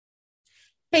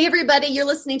Hey, everybody, you're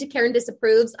listening to Karen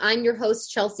Disapproves. I'm your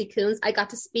host, Chelsea Coons. I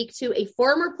got to speak to a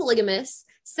former polygamist,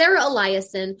 Sarah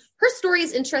Eliason. Her story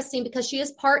is interesting because she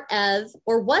is part of,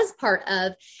 or was part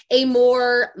of, a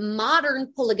more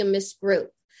modern polygamist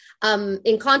group.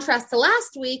 In contrast to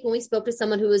last week, when we spoke to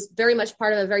someone who was very much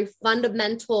part of a very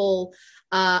fundamental,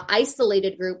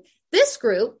 isolated group, this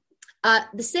group,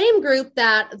 the same group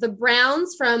that the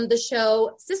Browns from the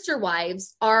show Sister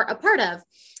Wives are a part of.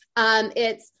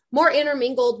 It's more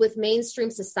intermingled with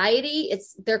mainstream society.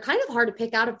 They're kind of hard to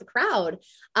pick out of the crowd.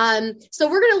 So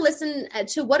we're going to listen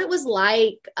to what it was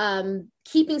like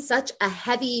keeping such a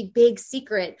heavy, big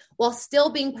secret while still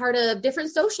being part of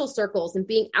different social circles and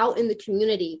being out in the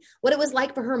community. What it was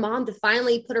like for her mom to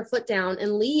finally put her foot down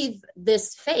and leave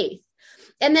this faith.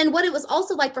 And then what it was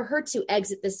also like for her to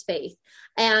exit this faith.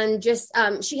 And just,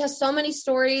 she has so many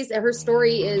stories. And her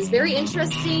story is very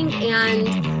interesting.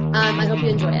 And I hope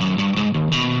you enjoy it.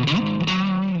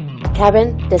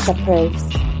 Karen Disapproves.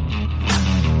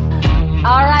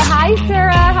 All right. Hi,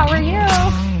 Sarah. How are you?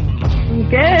 I'm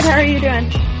good. How are you doing?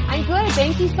 I'm good.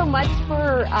 Thank you so much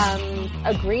for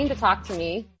agreeing to talk to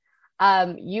me.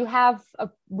 You have a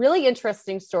really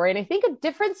interesting story, and I think a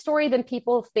different story than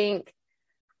people think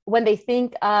when they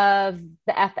think of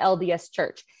the FLDS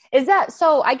church. Is that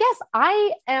so? I guess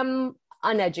I am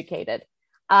uneducated.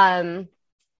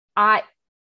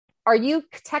 Are you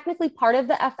technically part of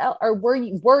the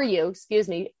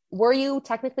were you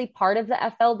technically part of the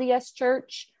FLDS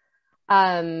church?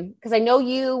 Because I know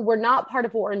you were not part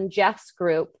of Warren Jeff's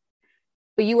group,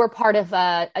 but you were part of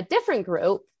a different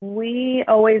group. We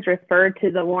always referred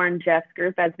to the Warren Jeffs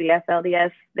group as the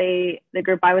FLDS. The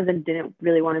group I was in didn't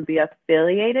really want to be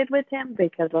affiliated with him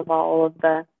because of all of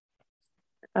the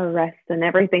arrests and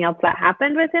everything else that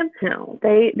happened with him. No,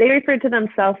 they referred to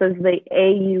themselves as the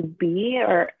AUB,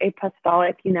 or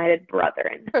Apostolic United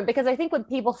Brethren. Because I think when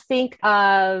people think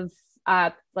of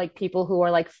like people who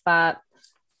are like I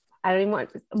don't even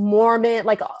want Mormon,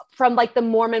 like from like the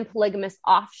Mormon polygamist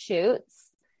offshoots,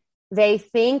 they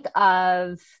think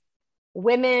of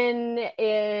women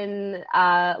in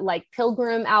like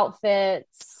pilgrim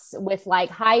outfits with like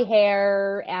high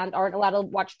hair and aren't allowed to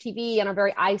watch TV and are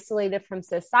very isolated from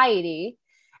society.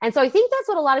 And so I think that's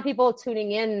what a lot of people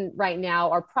tuning in right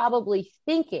now are probably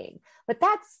thinking, but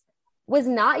was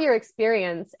not your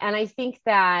experience. And I think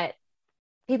that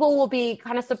people will be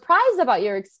kind of surprised about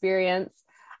your experience.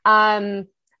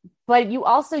 But you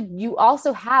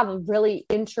also have a really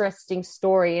interesting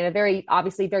story and a very,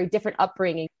 obviously very different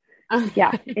upbringing.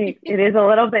 Yeah, it is a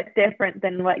little bit different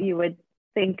than what you would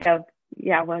think of.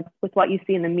 Yeah, with what you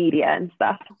see in the media and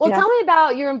stuff. Well, yeah. Tell me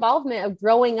about your involvement of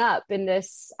growing up in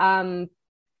this, the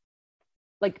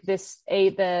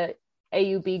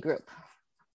AUB group.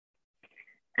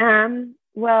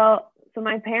 Well, so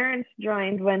my parents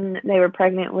joined when they were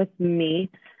pregnant with me,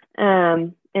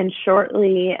 and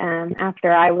shortly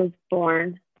after I was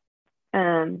born,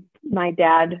 my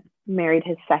dad married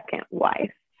his second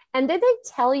wife. And did they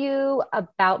tell you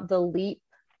about the leap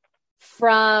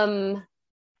from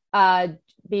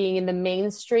being in the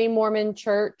mainstream Mormon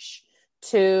church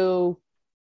to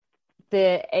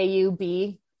the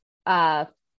AUB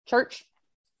church?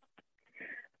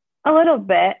 A little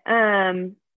bit.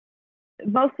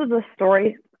 Most of the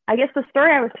story, I guess the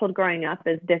story I was told growing up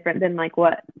is different than like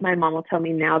what my mom will tell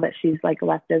me now that she's like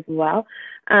left as well.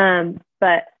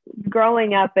 But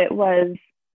growing up, it was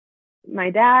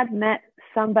my dad met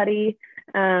somebody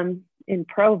in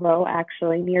Provo,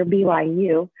 actually near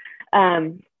BYU,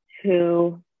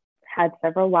 who had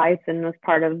several wives and was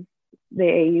part of the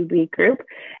AUB group.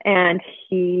 And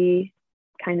he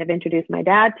kind of introduced my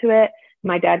dad to it.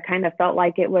 My dad kind of felt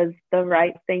like it was the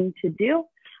right thing to do.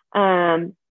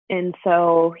 And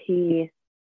so he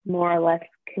more or less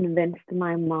convinced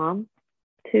my mom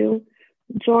to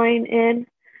join in.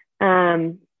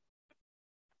 Now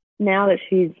that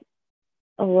she's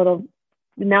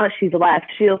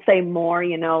left, she'll say more,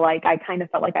 like I kind of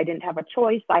felt like I didn't have a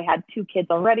choice. I had 2 kids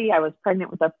already. I was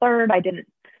pregnant with a third. I didn't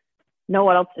know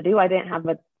what else to do. I didn't have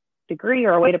a degree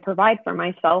or a way to provide for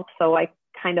myself. So I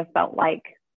kind of felt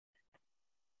like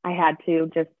I had to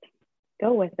just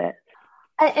go with it.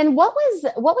 And what was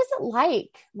it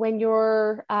like when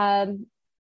your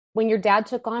dad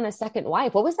took on a second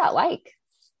wife? What was that like?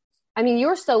 I mean, you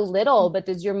were so little, but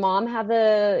does your mom have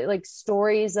the like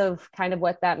stories of kind of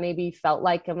what that maybe felt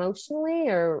like emotionally,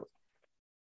 or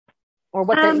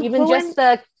what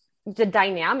the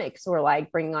dynamics were like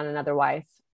bringing on another wife?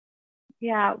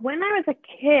 Yeah, when I was a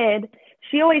kid,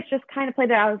 she always just kind of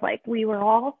played it. I was like, we were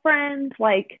all friends,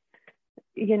 like,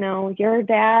 your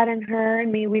dad and her and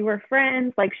me, we were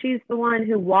friends. Like, she's the one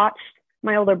who watched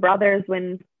my older brothers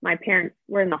when my parents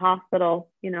were in the hospital,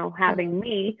 having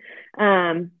me.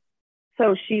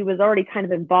 So she was already kind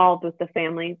of involved with the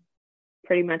family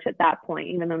pretty much at that point,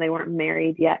 even though they weren't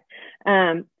married yet.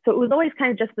 So it was always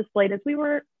kind of just displayed as we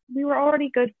were already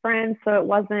good friends. So it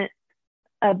wasn't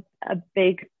a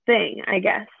big thing, I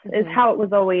guess, is how it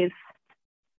was always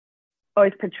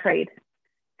portrayed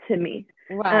to me.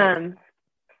 Right.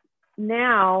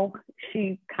 Now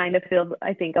she kind of feels,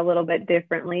 I think, a little bit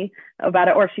differently about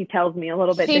it, or she tells me a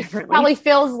little bit differently. She probably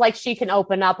feels like she can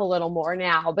open up a little more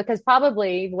now, because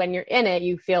probably when you're in it,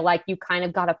 you feel like you kind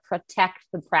of got to protect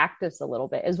the practice a little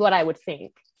bit, is what I would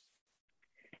think.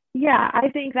 Yeah, I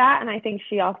think that. And I think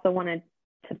she also wanted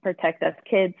to protect us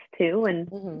kids too,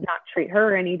 and not treat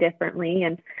her any differently.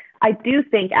 And I do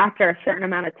think after a certain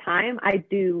amount of time, I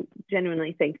do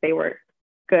genuinely think they were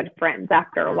good friends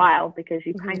after a while, because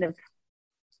you kind of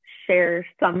share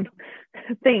some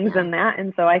things in that.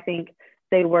 And so I think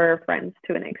they were friends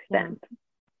to an extent.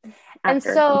 And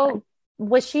so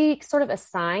was she sort of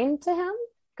assigned to him?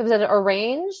 Was it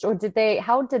arranged, or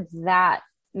how did that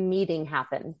meeting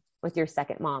happen with your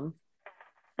second mom?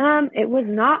 It was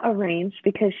not arranged,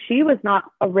 because she was not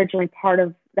originally part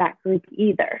of that group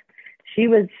either. She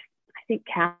was, I think,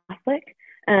 Catholic.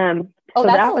 So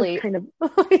that's that elite. was kind of,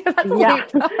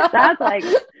 that's that's like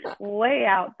way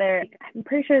out there. I'm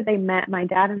pretty sure my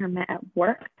dad and her met at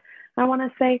work, I want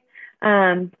to say,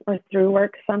 or through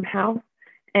work somehow.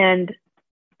 And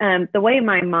the way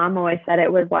my mom always said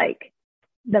it was like,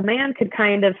 the man could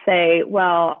kind of say,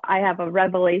 well, I have a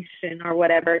revelation or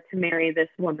whatever to marry this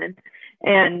woman.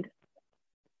 And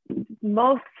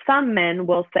some men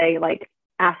will say, like,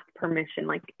 ask permission,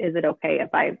 like, is it okay if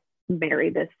I marry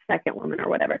this second woman or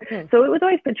whatever? So it was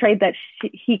always portrayed that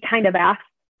he kind of asked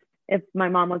if my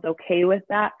mom was okay with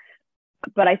that.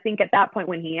 But I think at that point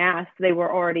when he asked, they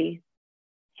were already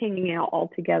hanging out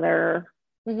all together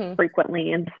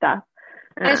frequently and stuff.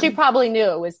 And she probably knew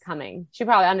it was coming. She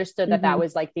probably understood that that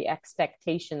was like the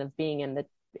expectation of being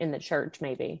in the church,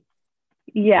 maybe.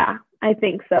 Yeah, I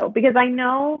think so. Because I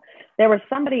know there was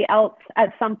somebody else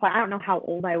at some point. I don't know how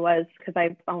old I was, because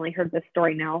I've only heard this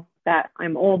story now that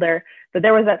I'm older. But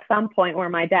there was at some point where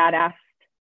my dad asked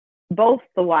both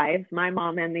the wives, my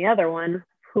mom and the other one,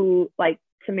 to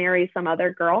marry some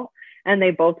other girl. And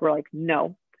they both were like,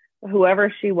 no.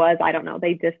 Whoever she was, I don't know.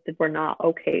 They just were not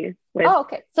okay with. Oh,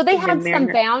 okay. So they had some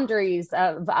boundaries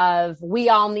of we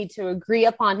all need to agree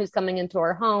upon who's coming into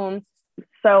our home.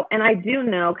 So, and I do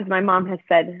know, because my mom has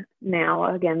said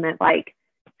now again that, like,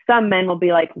 some men will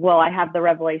be like, well, I have the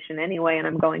revelation anyway, and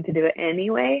I'm going to do it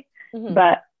anyway.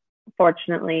 But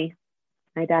fortunately,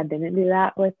 my dad didn't do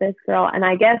that with this girl. And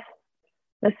I guess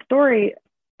the story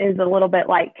is a little bit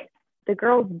like, the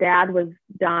girl's dad was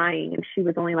dying and she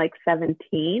was only like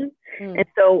 17. And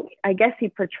so I guess he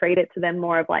portrayed it to them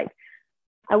more of like,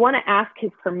 I want to ask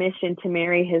his permission to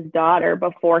marry his daughter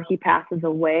before he passes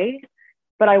away,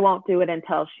 but I won't do it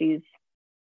until she's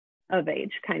of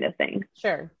age, kind of thing.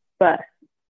 Sure. But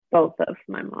both of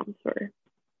my moms were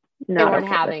not. They weren't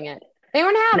having it. They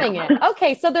weren't having it.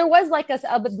 Okay. So there was like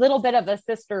a little bit of a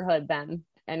sisterhood then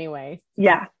anyway.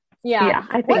 Yeah.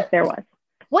 I think there was.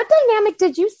 What dynamic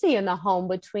did you see in the home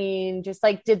between just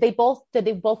like, did they both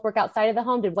work outside of the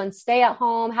home? Did one stay at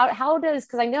home? How does,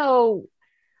 because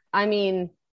I mean,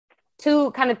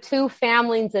 two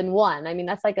families in one. I mean,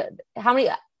 that's like how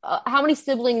many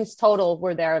siblings total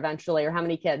were there eventually, or how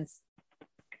many kids?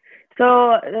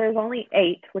 So there's only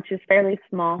 8, which is fairly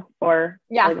small for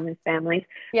polygamous families.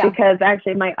 Yeah. Because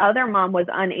actually my other mom was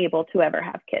unable to ever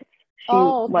have kids. She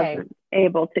wasn't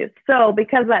able to. So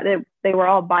because of that, they were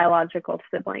all biological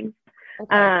siblings.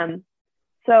 Okay.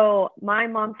 So my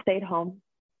mom stayed home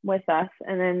with us,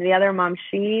 and then the other mom,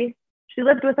 she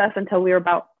lived with us until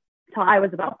I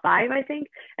was about 5, I think.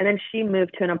 And then she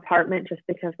moved to an apartment just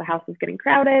because the house was getting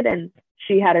crowded, and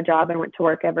she had a job and went to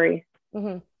work every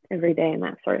day and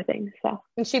that sort of thing. So.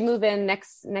 And she moved in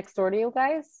next door to you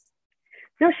guys?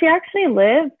 No, she actually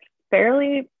lived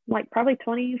fairly, like, probably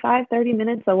 25, 30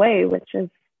 minutes away, which is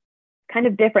kind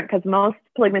of different because most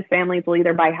polygamous families will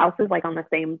either buy houses like on the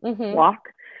same block,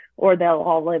 or they'll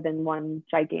all live in one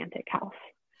gigantic house.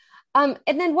 And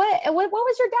then what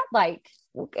was your dad like?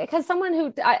 Because someone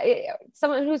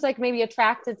who's like maybe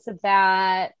attracted to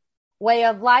that way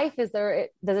of life, does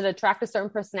it attract a certain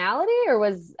personality, or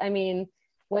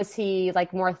was he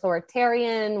like more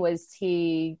authoritarian? Was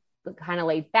he kind of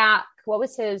laid back? What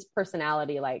was his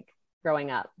personality like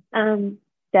growing up?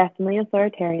 Definitely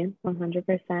authoritarian,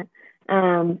 100%.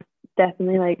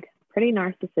 Definitely like pretty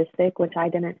narcissistic, which I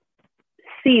didn't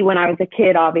see when I was a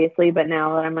kid, obviously, but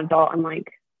now that I'm an adult, I'm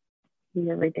like,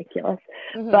 you're ridiculous.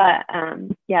 Mm-hmm. But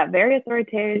yeah, very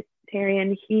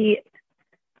authoritarian. He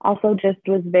also just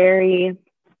was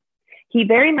he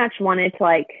very much wanted to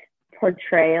like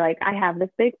portray like, I have this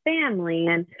big family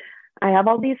and I have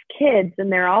all these kids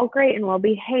and they're all great and well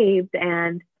behaved,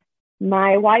 and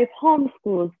my wife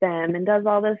homeschools them and does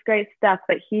all this great stuff,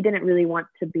 but he didn't really want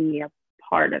to be a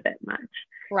part of it much.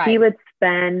 Right. He would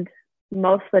spend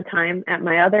most of the time at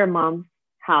my other mom's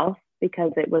house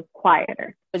because it was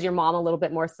quieter. Was your mom a little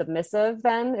bit more submissive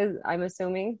then, I'm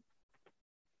assuming?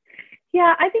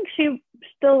 Yeah, I think she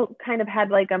still kind of had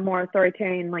like a more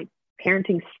authoritarian like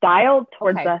parenting style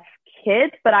towards us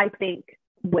kids, but I think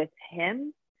with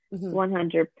him,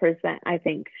 100%, I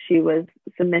think she was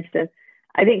submissive.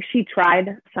 I think she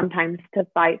tried sometimes to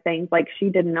fight things. Like, she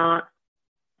did not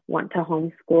want to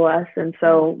homeschool us. And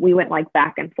so we went like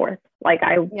back and forth. Like,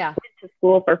 I went to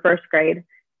school for first grade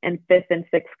and fifth and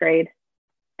sixth grade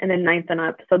and then ninth and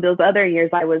up. So those other years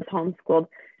I was homeschooled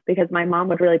because my mom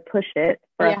would really push it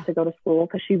for us to go to school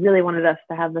because she really wanted us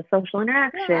to have the social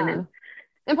interaction.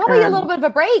 And probably a little bit of a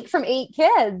break from 8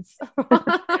 kids.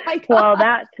 Well,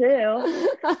 that too.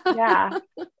 Yeah.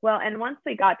 Well, and once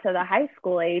we got to the high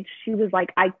school age, she was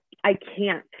like, I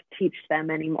can't teach them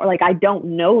anymore. Like, I don't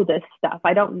know this stuff.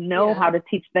 I don't know how to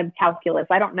teach them calculus.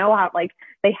 I don't know how, like,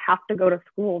 they have to go to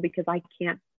school because I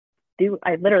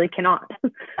literally cannot.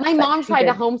 My mom tried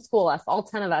to homeschool us, all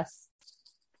 10 of us.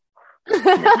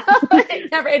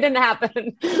 It didn't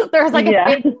happen. There was like a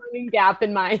big learning gap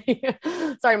in my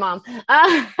sorry mom,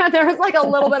 there was like a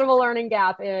little bit of a learning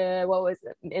gap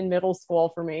in middle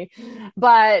school for me,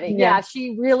 but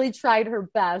she really tried her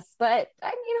best. But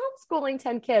I mean, homeschooling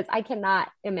 10 kids, I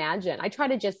cannot imagine. I try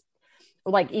to just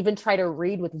like even try to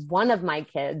read with one of my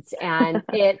kids, and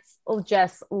it's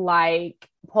just like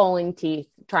pulling teeth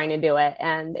trying to do it.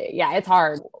 And it's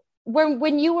hard.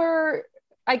 When you were,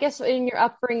 I guess, in your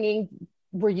upbringing,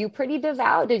 were you pretty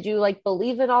devout? Did you like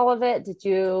believe in all of it?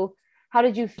 How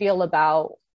did you feel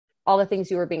about all the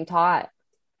things you were being taught?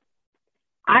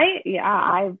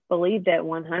 I believed it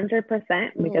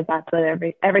 100% because that's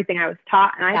what everything I was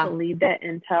taught. And I believed it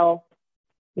until,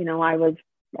 I was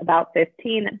about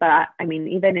 15. But I mean,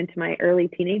 even into my early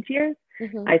teenage years,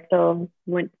 I still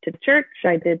went to church.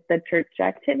 I did the church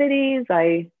activities.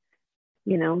 I,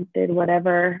 did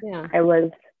whatever I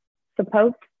was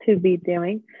supposed to be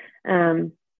doing. I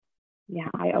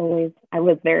was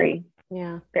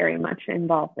very much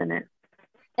involved in it.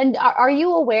 And are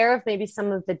you aware of maybe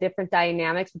some of the different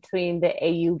dynamics between the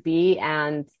AUB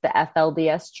and the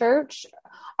FLDS church,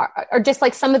 or just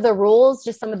like some of the rules,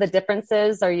 just some of the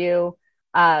differences? Are you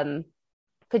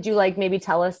could you like maybe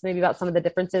tell us maybe about some of the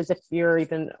differences if you're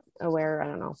even aware? I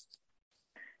don't know.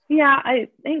 Yeah, I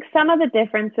think some of the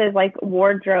differences, like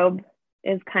wardrobe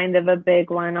is kind of a big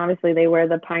one. Obviously they wear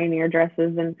the pioneer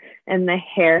dresses and the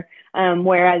hair.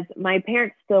 Whereas my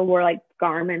parents still wore like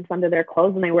garments under their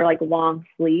clothes, and they wear like long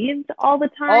sleeves all the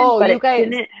time. Oh, but you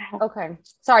guys, okay.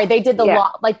 Sorry. They did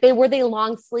were they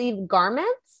long sleeve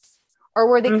garments, or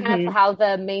were they kind of how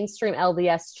the mainstream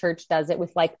LDS church does it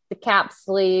with like the cap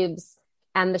sleeves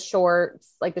and the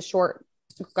shorts, like the short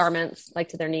garments, like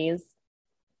to their knees?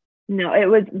 No, it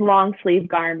was long sleeve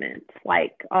garments,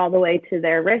 like all the way to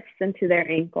their wrists and to their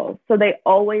ankles. So they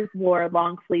always wore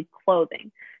long sleeve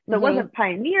clothing. So it wasn't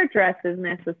pioneer dresses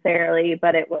necessarily,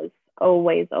 but it was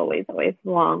always, always, always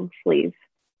long sleeve,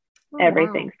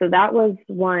 everything. Wow. So that was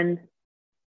one,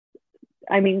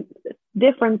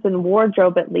 difference in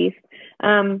wardrobe at least.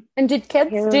 And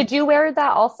did you wear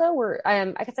that also? Or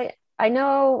I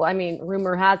know,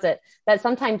 rumor has it that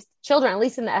sometimes children, at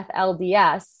least in the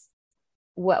FLDS,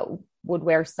 would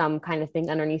wear some kind of thing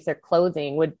underneath their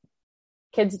clothing. Would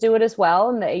kids do it as well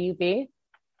in the AUB?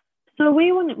 So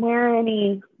we wouldn't wear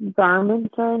any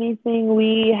garments or anything.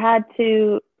 We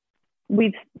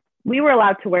were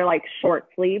allowed to wear like short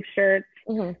sleeve shirts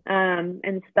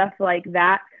and stuff like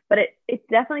that. But it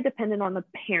definitely depended on the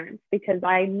parents, because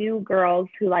I knew girls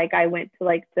who like I went to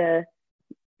like the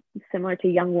similar to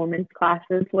young women's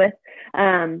classes with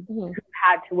who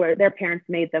had to wear, their parents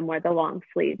made them wear the long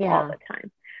sleeve all the time.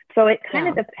 So it kind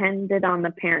of depended on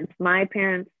the parents. My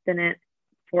parents didn't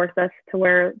force us to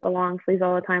wear the long sleeves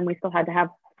all the time. We still had to have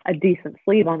a decent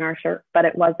sleeve on our shirt, but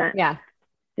it wasn't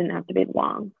didn't have to be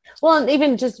long. Well, and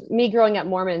even just me growing up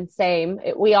Mormon,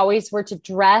 we always were to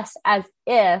dress as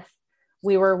if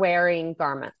we were wearing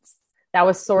garments. That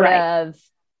was sort of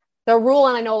the rule.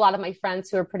 And I know a lot of my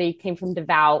friends who came from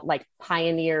devout, like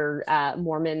pioneer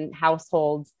Mormon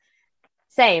households.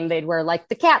 Same, they'd wear like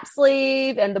the cap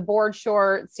sleeve and the board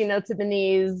shorts, to the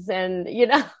knees, and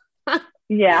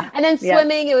Yeah. And then Yeah.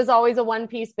 swimming, it was always a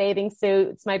one-piece bathing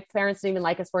suit. My parents didn't even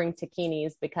like us wearing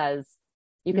bikinis because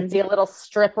you could see a little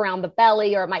strip around the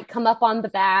belly, or it might come up on the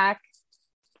back.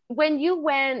 When you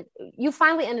went, you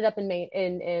finally ended up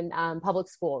in public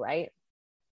school, right?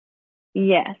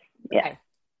 Yes. Yeah. Okay.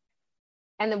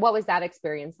 And then what was that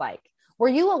experience like? Were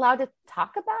you allowed to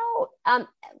talk about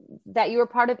that you were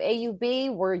part of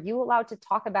AUB? Were you allowed to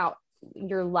talk about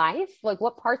your life? Like,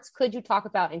 what parts could you talk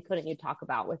about and couldn't you talk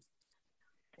about with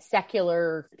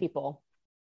secular people?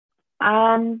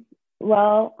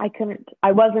 Well,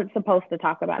 I wasn't supposed to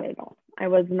talk about it at all. I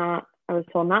was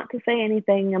told not to say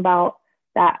anything about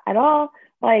that at all.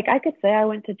 Like, I could say I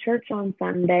went to church on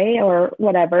Sunday or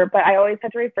whatever, but I always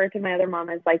had to refer to my other mom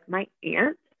as like my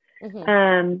aunt.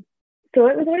 So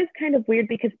it was always kind of weird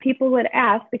because people would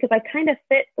ask, because I kind of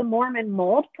fit the Mormon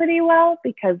mold pretty well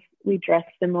because we dressed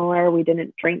similar. We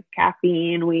didn't drink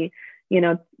caffeine.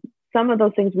 Some of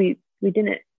those things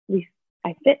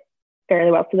I fit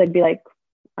fairly well. So they'd be like,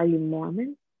 "Are you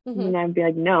Mormon?" And I'd be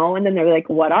like, "No." And then they're like,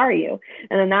 "What are you?"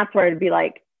 And then that's where it'd be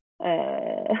like,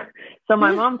 So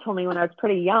my mom told me when I was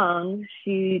pretty young,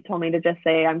 she told me to just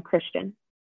say I'm Christian.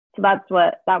 So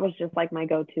that was just like my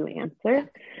go-to answer.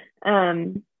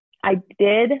 I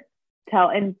did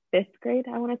tell in 5th grade,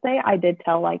 I want to say, I did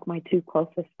tell like my 2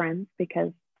 closest friends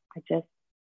because I just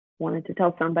wanted to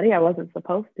tell somebody. I wasn't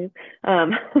supposed to.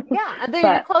 Yeah,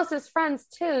 they're your closest friends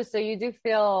too. So you do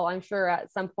feel, I'm sure,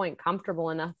 at some point comfortable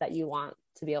enough that you want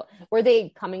to be able. Were they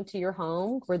coming to your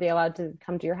home? Were they allowed to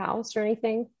come to your house or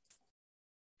anything?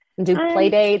 And do play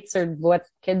dates or what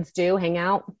kids do, hang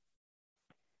out?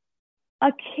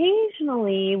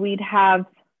 Occasionally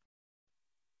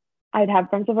I'd have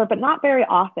friends over, but not very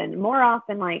often. More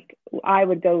often, like I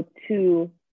would go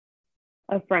to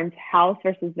a friend's house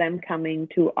versus them coming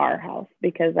to our house,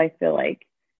 because I feel like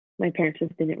my parents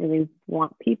just didn't really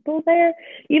want people there,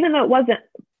 even though it wasn't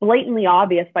blatantly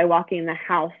obvious by walking in the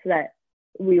house that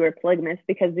we were polygamists,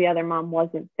 because the other mom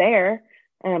wasn't there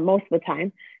most of the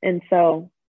time. And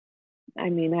so, I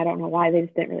mean, I don't know why, they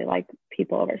just didn't really like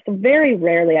people over. So very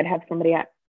rarely I'd have somebody at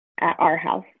our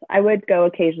house. I would go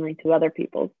occasionally to other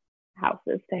people's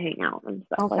houses to hang out and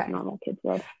stuff, like normal kids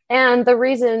would. And the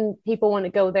reason people want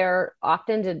to go there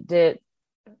often, did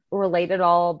relate it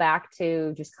all back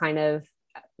to just kind of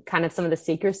some of the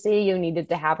secrecy you needed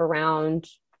to have around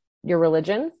your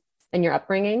religion and your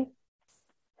upbringing?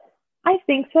 I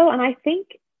think so. And I think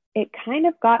it kind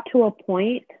of got to a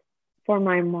point for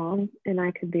my mom, and I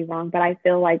could be wrong, but I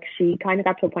feel like she kind of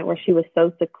got to a point where she was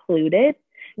so secluded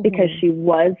because she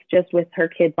was just with her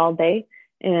kids all day,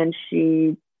 and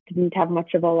she didn't have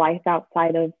much of a life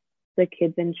outside of the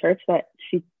kids in church, that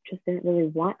she just didn't really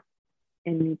want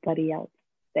anybody else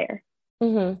there.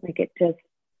 Like it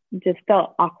just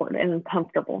felt awkward and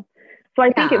uncomfortable. So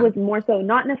I think it was more so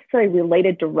not necessarily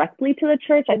related directly to the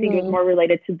church. I think it was more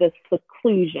related to the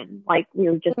seclusion. Like we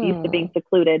were just used to being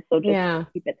secluded, so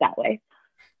just keep it that way.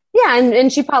 Yeah,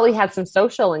 and she probably had some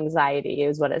social anxiety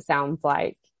is what it sounds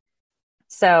like.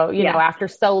 So, you know, after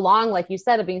so long, like you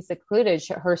said, of being secluded,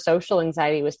 her social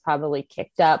anxiety was probably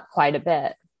kicked up quite a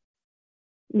bit.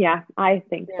 Yeah, I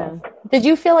think so. Did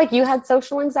you feel like you had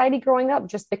social anxiety growing up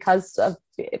just because of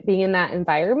being in that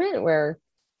environment where?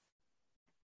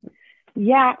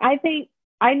 Yeah, I think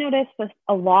I noticed this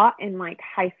a lot in like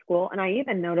high school, and I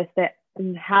even noticed it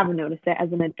and have noticed it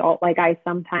as an adult. Like I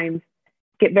sometimes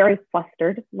get very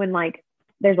flustered when like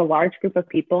there's a large group of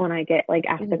people and I get like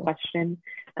asked a question.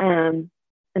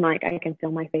 And like I can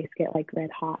feel my face get like red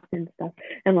hot and stuff,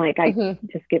 and like I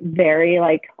just get very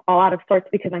like all out of sorts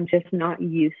because I'm just not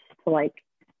used to like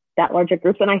that large of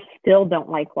groups, and I still don't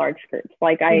like large groups.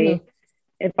 Like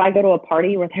if I go to a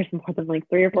party where there's more than like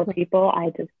 3 or 4 people,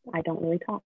 I don't really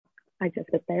talk. I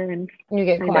just sit there and you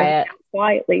get quiet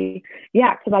quietly.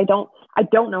 Yeah, because I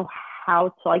don't know how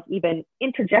to like even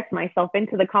interject myself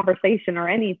into the conversation or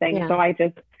anything. So I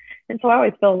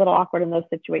always feel a little awkward in those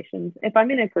situations. If I'm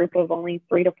in a group of only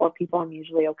 3 to 4 people, I'm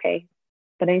usually okay.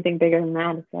 But anything bigger than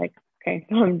that, it's like, okay,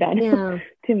 I'm done. Yeah.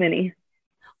 Too many.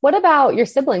 What about your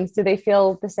siblings? Do they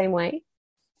feel the same way?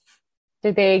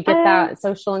 Did they get that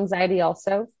social anxiety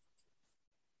also?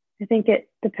 I think it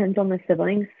depends on the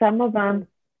siblings. Some of them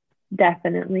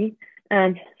definitely.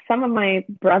 And some of my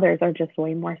brothers are just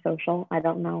way more social. I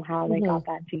don't know how they got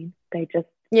that gene. They just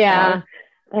are.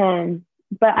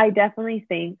 But I definitely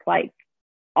think like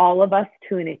all of us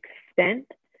to an extent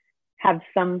have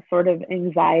some sort of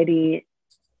anxiety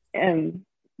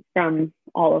from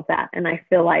all of that. And I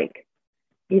feel like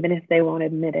even if they won't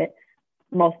admit it,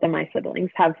 most of my siblings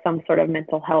have some sort of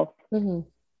mental health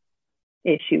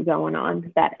issue going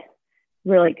on that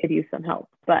really could use some help.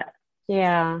 But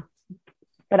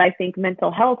But I think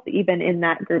mental health, even in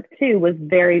that group too, was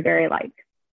very, very like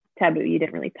taboo. You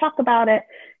didn't really talk about it.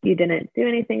 You didn't do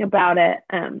anything about it.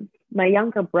 My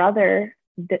younger brother,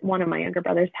 one of my younger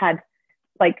brothers, had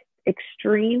like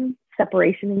extreme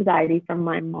separation anxiety from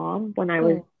my mom when I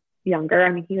was younger.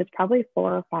 I mean, he was probably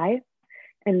 4 or 5,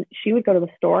 and she would go to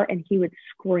the store and he would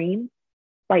scream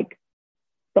like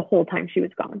the whole time she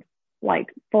was gone,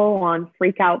 like full on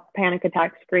freak out, panic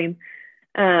attack scream.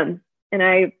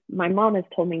 And my mom has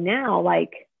told me now,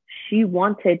 like, she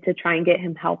wanted to try and get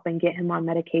him help and get him on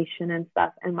medication and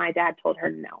stuff. And my dad told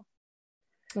her no.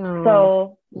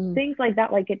 So things like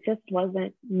that, like, it just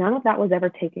wasn't, none of that was ever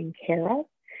taken care of.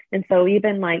 And so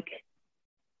even like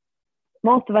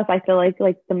most of us, I feel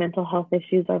like the mental health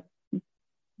issues are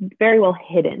very well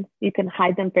hidden. You can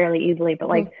hide them fairly easily, but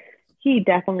like he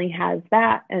definitely has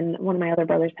that. And one of my other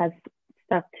brothers has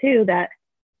stuff too that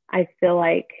I feel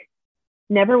like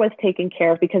never was taken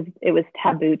care of because it was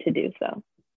taboo to do so.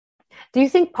 Do you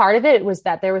think part of it was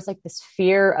that there was like this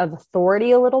fear of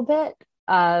authority a little bit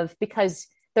because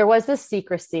there was this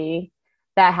secrecy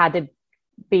that had to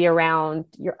be around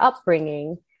your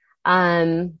upbringing,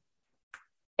 and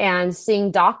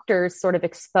seeing doctors sort of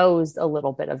exposed a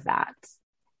little bit of that,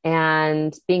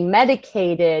 and being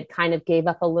medicated kind of gave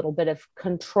up a little bit of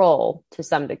control to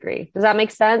some degree. Does that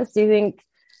make sense? Do you think,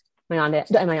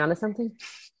 am I onto something?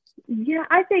 Yeah,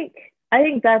 I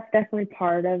think that's definitely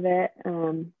part of it,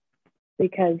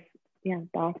 because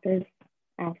doctors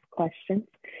ask questions,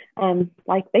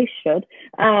 like they should.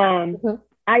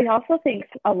 I also think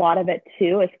a lot of it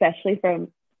too, especially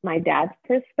from my dad's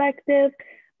perspective,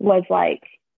 was like,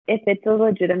 if it's a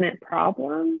legitimate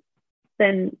problem,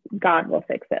 then God will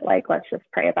fix it. Like, let's just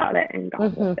pray about it and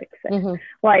God will fix it.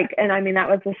 Like, and I mean, that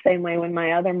was the same way when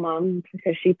my other mom,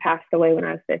 because she passed away when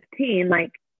I was 15,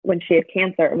 like when she had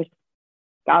cancer, it was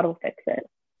God will fix it.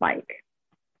 Like,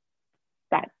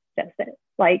 that's just it.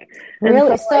 Like,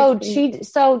 really? So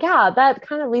that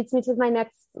kind of leads me to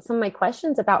some of my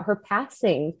questions about her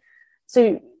passing.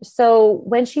 So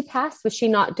when she passed, was she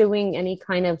not doing any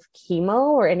kind of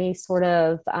chemo or any sort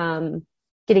of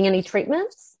getting any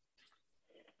treatments?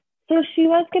 So she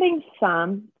was getting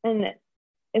some, and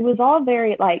it was all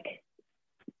very like,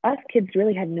 us kids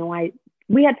really had no idea.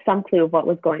 We had some clue of what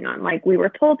was going on. Like, we were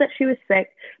told that she was sick,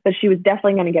 but she was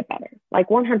definitely going to get better. Like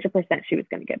 100% she was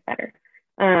going to get better.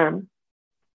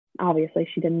 Obviously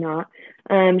she did not.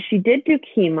 She did do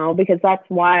chemo because that's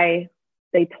why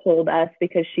they told us,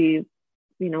 because she,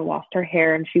 lost her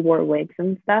hair and she wore wigs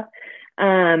and stuff.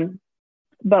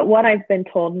 But what I've been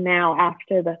told now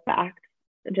after the fact,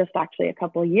 just actually a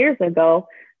couple of years ago,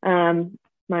 my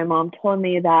mom told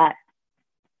me that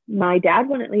my dad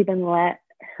wouldn't even let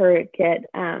her get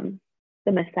the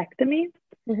mastectomy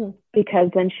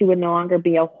because then she would no longer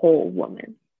be a whole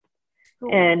woman.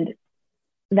 And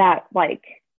that like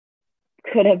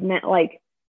could have meant like,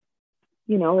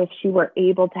 if she were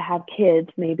able to have kids,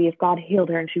 maybe if God healed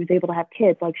her and she was able to have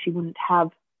kids, like she wouldn't have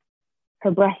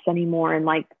her breasts anymore, and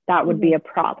like that would be a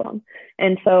problem.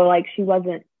 And so like she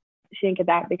didn't get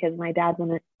that because my dad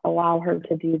wouldn't allow her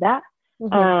to do that.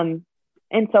 And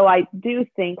so I do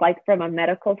think, like, from a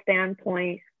medical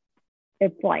standpoint,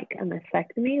 it's like a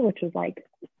mastectomy, which was like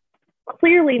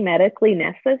clearly medically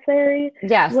necessary.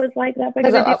 Yes. Was like that.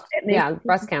 Because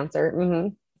breast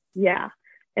cancer. Yeah.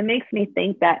 It makes me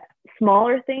think that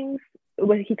smaller things,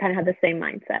 he kind of had the same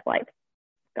mindset, like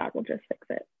God will just fix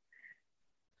it.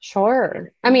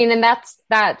 Sure. I mean, and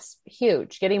that's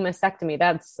huge. Getting mastectomy,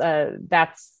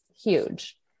 that's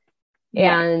huge.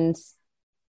 Yeah. And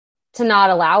to not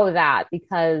allow that,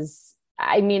 because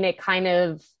I mean,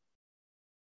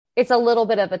 it's a little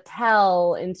bit of a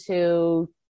tell into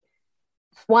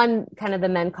one, kind of the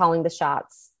men calling the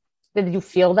shots. Did you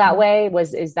feel that way?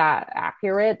 Is that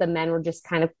accurate? The men were just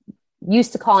kind of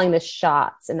used to calling the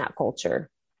shots in that culture,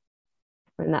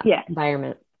 in that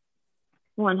environment.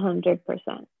 100%.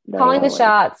 Calling the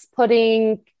shots,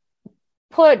 turning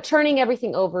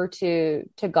everything over to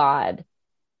God.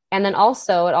 And then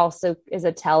also, it also is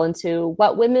a tell into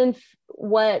what women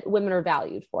are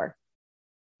valued for.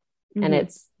 And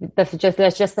it's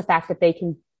just the fact that they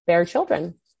can bear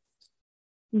children.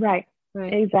 Right.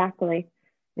 Exactly.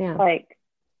 Yeah. Like,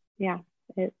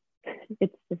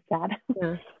 it's just sad.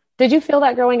 Yeah. Did you feel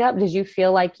that growing up? Did you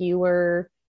feel like you were,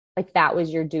 like, that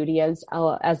was your duty as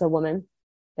a woman,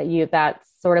 that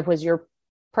sort of was your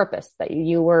purpose, that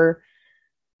you were,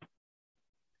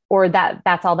 or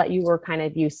that's all that you were kind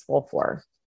of useful for?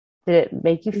 Did it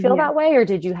make you feel that way, or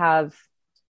did you have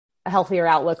a healthier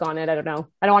outlook on it? I don't know.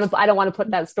 I don't want to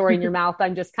put that story in your mouth.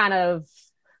 I'm just kind of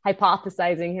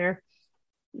hypothesizing here.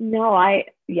 No, I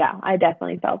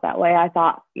definitely felt that way. I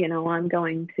thought, I'm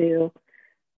going to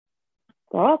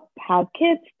grow up, have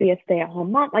kids, be a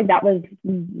stay-at-home mom. Like that was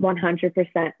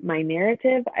 100% my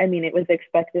narrative. I mean, it was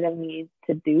expected of me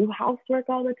to do housework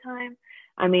all the time.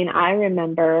 I mean, I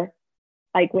remember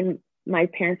like when my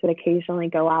parents would occasionally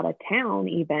go out of town,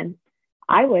 even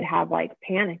I would have like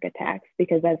panic attacks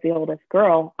because as the oldest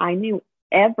girl, I knew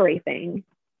everything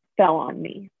fell on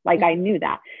me. Like I knew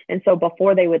that. And so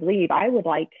before they would leave, I would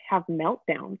like have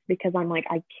meltdowns because I'm like,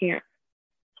 I can't.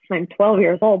 I'm 12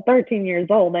 years old, 13 years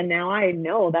old. And now I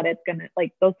know that it's going to,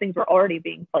 like, those things were already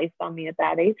being placed on me at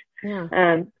that age.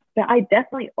 Yeah. But I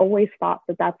definitely always thought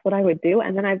that that's what I would do.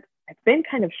 And then I've been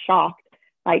kind of shocked,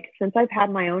 like, since I've had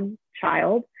my own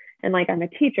child and like, I'm a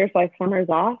teacher, so I have summers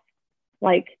off,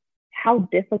 like how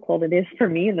difficult it is for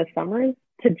me in the summers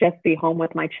to just be home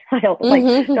with my child.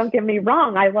 Like, don't get me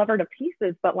wrong. I love her to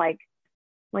pieces, but like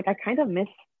I kind of miss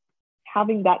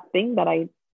having that thing that I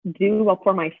do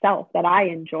for myself that I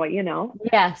enjoy,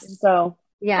 Yes. And so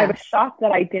yes. I was shocked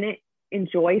that I didn't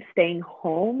enjoy staying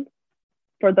home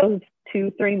for those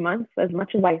 2-3 months as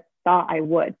much as I thought I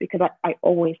would, because I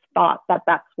always thought that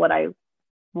that's what I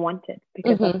wanted,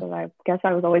 because that's what I guess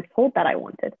I was always told that I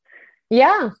wanted.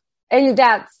 Yeah. And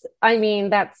that's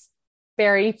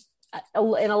very,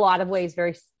 in a lot of ways,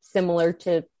 very similar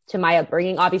to my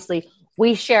upbringing. Obviously,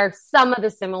 we share some of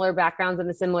the similar backgrounds and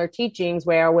the similar teachings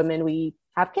where women, we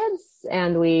have kids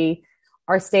and we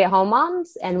are stay-at-home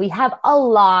moms and we have a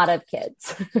lot of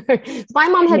kids. My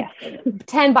mom had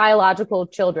 10 biological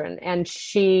children and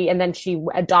then she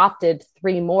adopted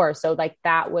 3 more. So like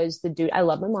that was the dude. I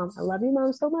love my mom. I love you,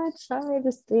 Mom, so much. I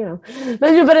just,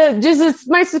 but it just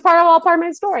it's part of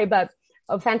my story, but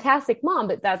a fantastic mom.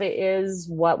 But that is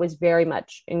what was very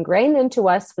much ingrained into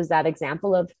us, was that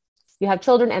example of you have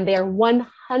children and they are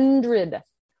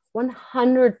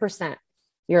 100%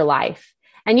 your life.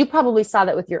 And you probably saw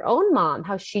that with your own mom,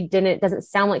 how doesn't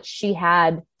sound like she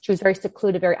was very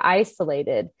secluded, very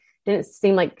isolated. Didn't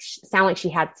sound like she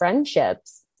had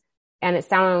friendships. And it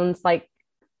sounds like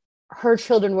her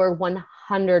children were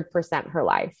 100% her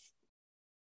life.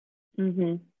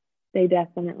 They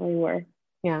definitely were.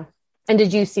 Yeah. And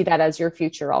did you see that as your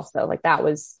future also? Like that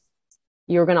was,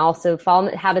 you were going to also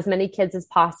have as many kids as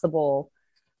possible.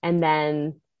 And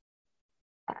then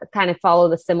kind of follow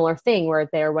the similar thing where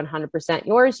they're 100%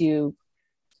 yours,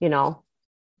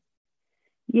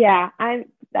 Yeah, I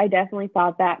definitely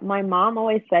thought that. My mom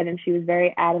always said, and she was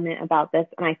very adamant about this,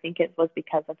 and I think it was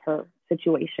because of her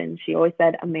situation. She always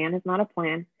said, a man is not a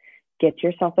plan. Get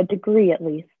yourself a degree at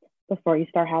least before you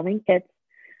start having kids.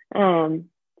 So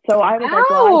I was like,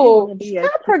 well, I do want to be kind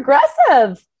of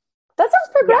progressive. That sounds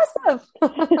progressive.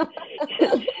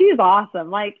 Yeah. She's awesome.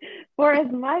 Like, for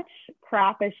as much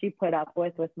crap as she put up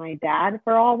with my dad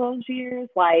for all those years,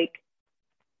 like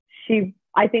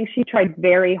I think she tried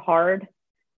very hard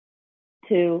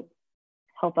to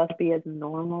help us be as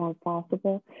normal as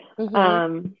possible.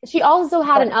 She also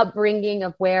had an upbringing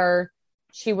of where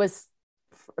she was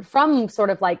from sort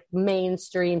of like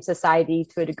mainstream society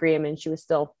to a degree. I mean, she was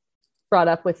still brought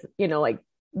up with, like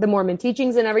the Mormon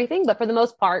teachings and everything, but for the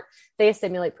most part, they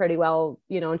assimilate pretty well,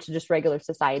 into just regular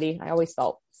society. I always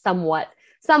felt somewhat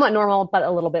normal, but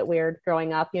a little bit weird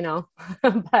growing up,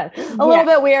 but a little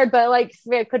bit weird, but like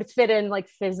it could fit in like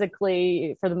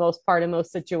physically for the most part in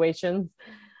most situations.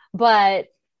 But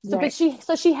but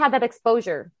she had that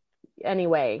exposure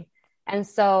anyway. And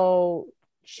so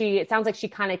it sounds like she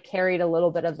kind of carried a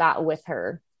little bit of that with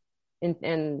her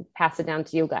and passed it down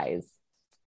to you guys.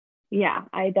 Yeah,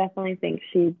 I definitely think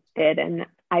she did. And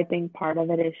I think part of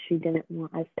it is she didn't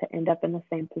want us to end up in the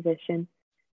same position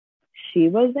she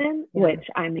was in, which,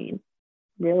 I mean,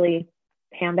 really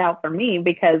panned out for me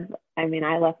because, I mean,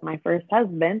 I left my first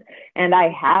husband and I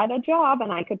had a job and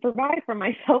I could provide for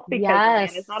myself because a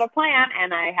man is not a plan,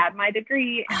 and I had my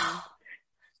degree.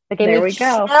 And there we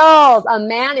go. Chills. A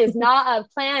man is not a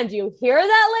plan. Do you hear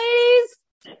that,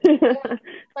 ladies?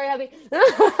 Sorry, Abby.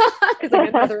 Because I'm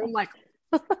in the other room like...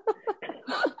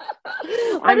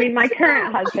 I mean, my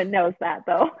current husband knows that,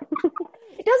 though.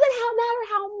 It doesn't matter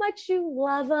how much you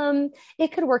love them.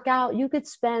 It could work out. You could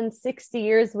spend 60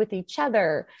 years with each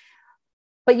other,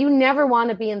 but you never want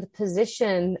to be in the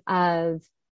position of,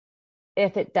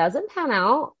 if it doesn't pan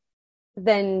out,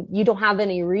 then you don't have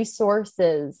any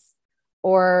resources,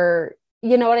 or,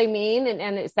 you know what I mean?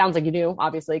 And it sounds like you do,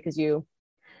 obviously, because a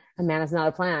man is not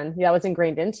a plan. Yeah, that was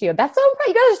ingrained into you. That's so,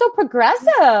 you guys are so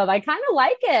progressive. I kind of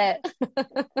like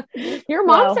it. Your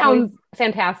mom sounds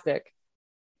fantastic.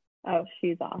 Oh,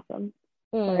 she's awesome.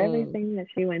 For everything that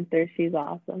she went through, she's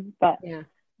awesome. But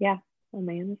yeah, a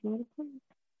man is not a plan.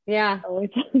 Yeah. always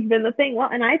been the thing. Well,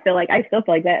 and I still feel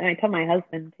like that. And I tell my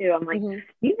husband too, I'm like,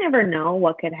 you never know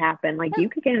what could happen. Like you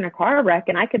could get in a car wreck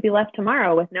and I could be left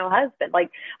tomorrow with no husband. Like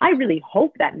I really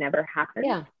hope that never happens.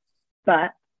 Yeah.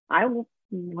 But I want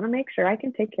to make sure I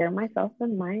can take care of myself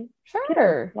and my Sure.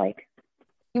 kiddos. Like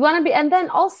You want to be, and then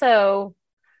also,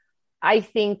 I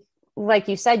think, like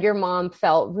you said, your mom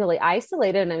felt really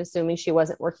isolated, and I'm assuming she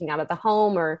wasn't working out of the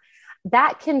home, or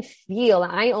that can feel.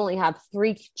 I only have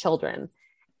 3 children,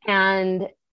 and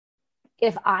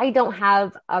if I don't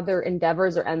have other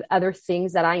endeavors or other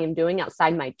things that I am doing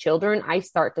outside my children, I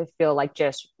start to feel like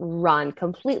just run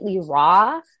completely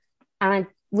raw, and I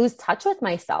lose touch with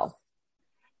myself.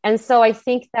 And so I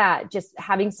think that just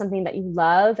having something that you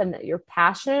love and that you're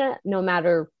passionate, no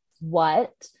matter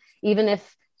what, even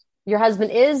if your husband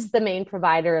is the main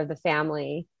provider of the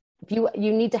family, if you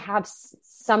need to have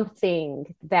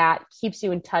something that keeps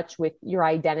you in touch with your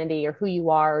identity or who you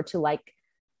are, or to like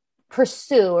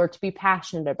pursue or to be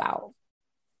passionate about.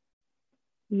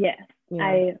 Yes, yeah.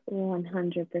 I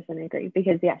 100% agree,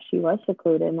 because she was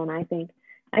secluded, and I think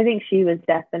she was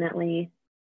definitely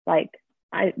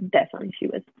she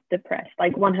was depressed,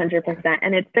 like 100%.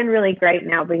 And it's been really great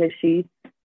now because she's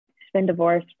been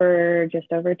divorced for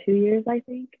just over 2 years, I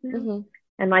think now.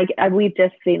 And we've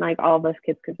just seen all of us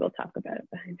kids, because we'll talk about it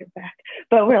behind her back,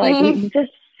 but we're we've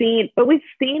seen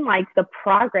the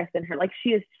progress in her. Like she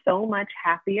is so much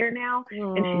happier now,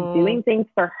 and she's doing things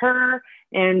for her,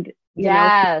 and you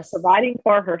know, she's providing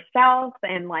for herself.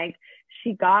 And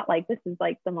she got this is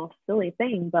the most silly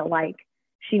thing, but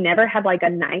she never had a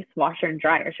nice washer and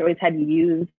dryer. She always had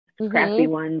used crappy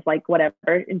ones, whatever.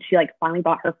 And she finally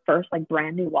bought her first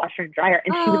brand new washer and dryer,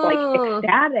 and she was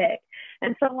ecstatic.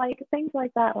 And so things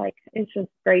like that, it's just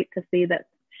great to see that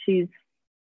she's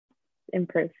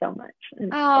improved so much.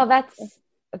 Oh, that's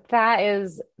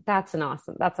an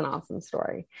awesome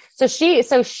story. So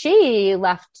she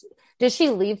left. Did she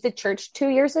leave the church 2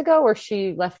 years ago, or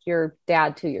she left your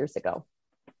dad 2 years ago?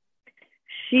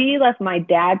 She left my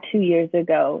dad 2 years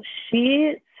ago.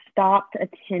 She stopped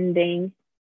attending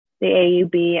the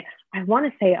AUB, I want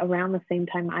to say around the same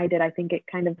time I did. I think it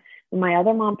kind of, when my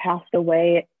other mom passed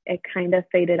away, it kind of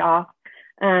faded off.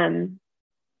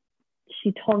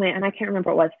 She told me, and I can't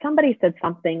remember what it was, somebody said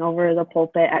something over the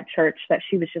pulpit at church that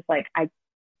she was just like, I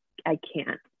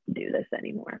can't do this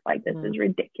anymore. This is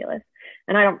ridiculous.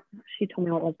 And she told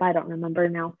me what it was, but I don't remember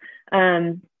now.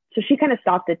 So she kind of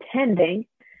stopped attending,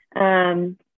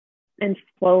 and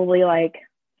slowly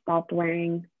stopped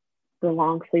wearing the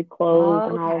long sleeve clothes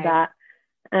and all of that.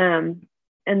 And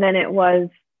then it was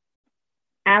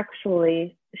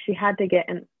actually, she had to get,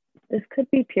 and this could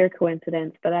be pure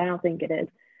coincidence, but I don't think it is.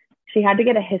 She had to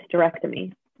get a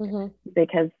hysterectomy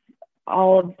because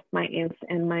all of my aunts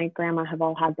and my grandma have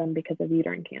all had them because of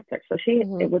uterine cancer. So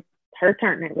it was her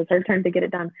turn. It was her turn to get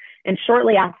it done. And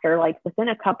shortly after, within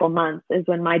a couple months, is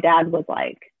when my dad was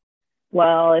like,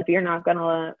 well, if you're not going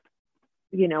to,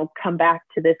 come back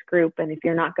to this group, and if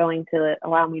you're not going to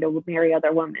allow me to marry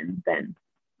other women, then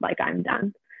I'm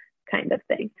done, kind of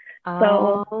thing.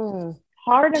 So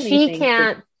part of me she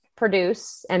can't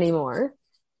produce anymore.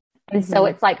 And so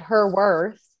it's her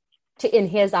worth in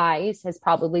his eyes has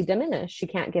probably diminished. She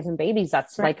can't give him babies.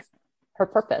 That's her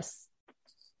purpose.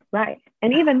 Right.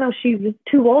 And even though she was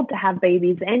too old to have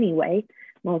babies anyway,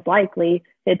 most likely,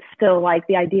 it's still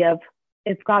the idea of,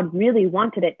 if God really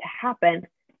wanted it to happen,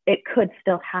 it could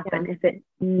still happen if it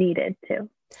needed to.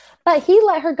 But he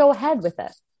let her go ahead with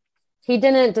it. He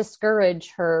didn't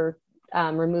discourage her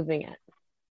removing it.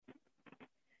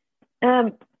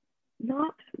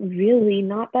 Not really.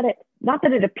 Not that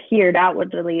it appeared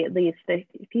outwardly, at least. If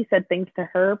he said things to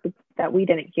her that we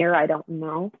didn't hear, I don't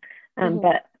know.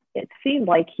 But it seemed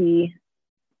like he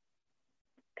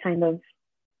kind of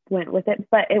went with it.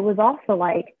 But it was also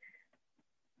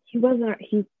he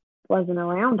wasn't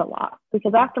around a lot,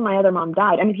 because after my other mom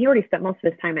died, he already spent most of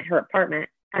his time at her apartment,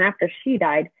 and after she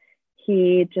died,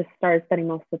 he just started spending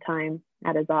most of the time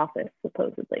at his office,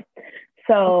 supposedly.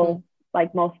 So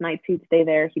most nights he'd stay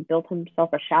there. He built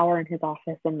himself a shower in his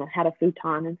office and had a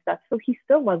futon and stuff, so he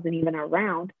still wasn't even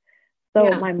around. So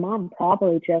my mom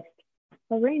probably just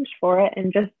arranged for it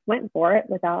and just went for it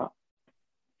without,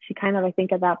 she kind of, I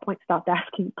think at that point, stopped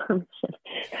asking permission.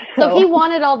 So he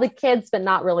wanted all the kids, but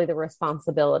not really the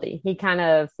responsibility. He kind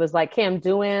of was like, hey, I'm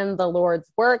doing the Lord's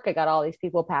work. I got all these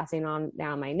people passing on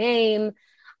down my name,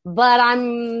 but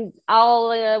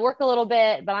I'll work a little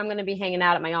bit, but I'm going to be hanging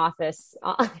out at my office.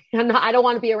 I don't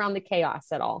want to be around the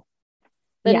chaos at all.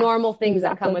 The normal things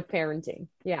that come with parenting.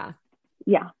 Yeah.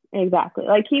 Yeah, exactly.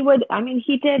 He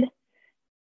did,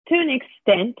 to an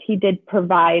extent, he did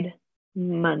provide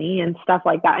money and stuff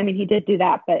like that. I mean, he did do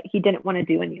that, but he didn't want to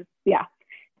do any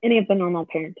of the normal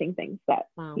parenting things that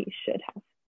he should have.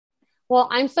 Well,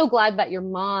 I'm so glad that your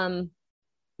mom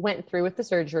went through with the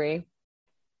surgery,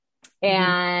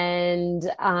 and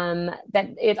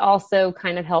that it also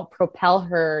kind of helped propel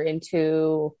her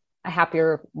into a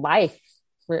happier life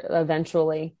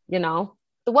eventually, you know?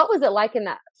 So what was it like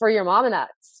for your mom in that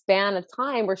span of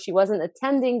time where she wasn't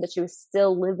attending, but she was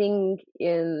still living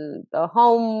in the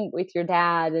home with your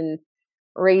dad and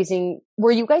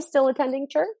were you guys still attending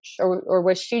church, or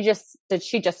did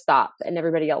she just stop and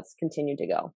everybody else continued to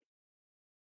go?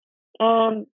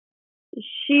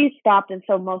 She stopped, and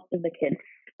so most of the kids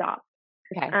stopped.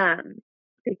 Okay.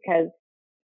 Because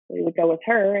we would go with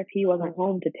her. If he wasn't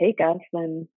home to take us,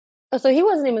 then so he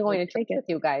wasn't even going to church with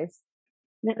you guys.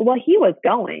 Well, he was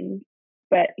going,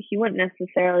 but he wouldn't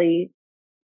necessarily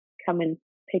come and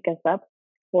pick us up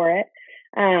for it.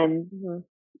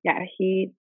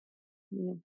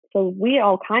 So we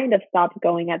all kind of stopped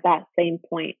going at that same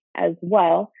point as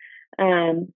well.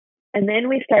 And then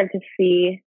we started to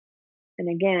see, and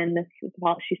again,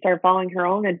 she started following her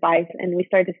own advice, and we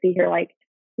started to see her like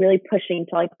really pushing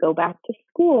to like go back to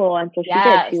school. And so she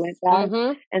did. She went back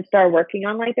and started working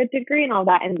on like a degree and all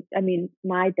that. And I mean,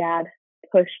 my dad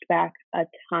pushed back a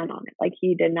ton on it. Like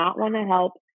he did not want to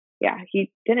help. Yeah,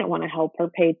 he didn't want to help her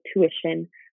pay tuition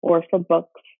or for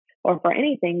books or for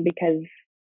anything because,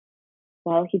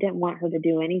 well, he didn't want her to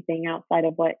do anything outside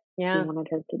of what he wanted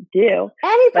her to do.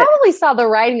 And he probably saw the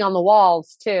writing on the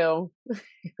walls too.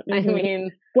 I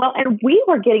mean, well, and we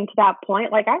were getting to that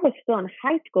point. Like I was still in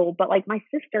high school, but like my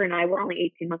sister and I were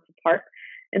only 18 months apart.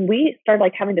 And we started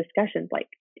like having discussions like,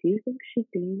 do you think she's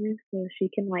doing this so she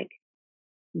can like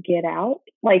get out?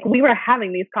 Like we were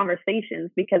having these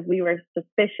conversations because we were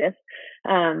suspicious.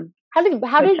 How did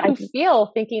you feel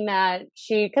thinking that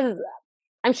because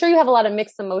I'm sure you have a lot of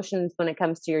mixed emotions when it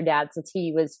comes to your dad since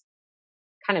he was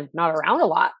kind of not around a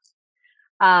lot.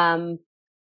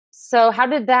 So how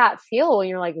did that feel when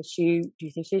you're like, do you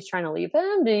think she's trying to leave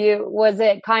him? Was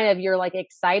it kind of, you're like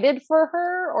excited for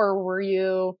her, or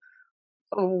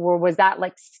was that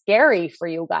like scary for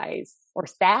you guys or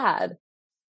sad?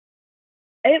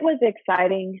 It was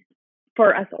exciting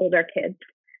for us older kids.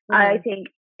 I think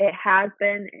it has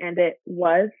been, and it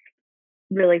was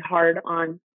really hard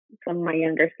on some of my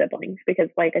younger siblings because,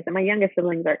 like I said, my youngest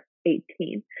siblings are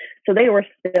 18. So they were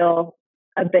still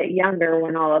a bit younger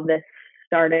when all of this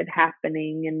started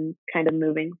happening and kind of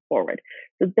moving forward.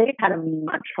 So they had a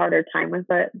much harder time with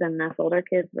it than us older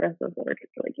kids. The rest of us older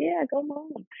kids were like, yeah, go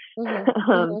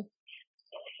mom.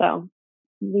 So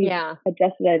we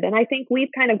adjusted it. And I think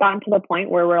we've kind of gotten to the point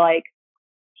where we're like,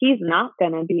 he's not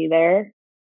going to be there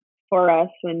for us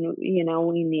when,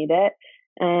 we need it.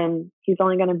 He's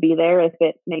only going to be there if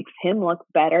it makes him look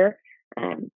better.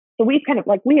 So we've kind of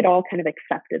we had all kind of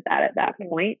accepted that at that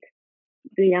point.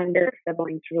 The younger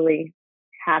siblings really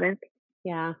hadn't.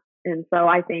 Yeah. And so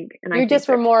I think, you just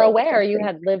were more aware. You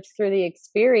had lived through the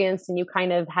experience and you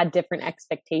kind of had different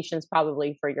expectations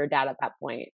probably for your dad at that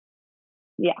point.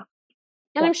 Yeah.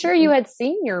 And I'm sure you had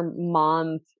seen your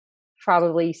mom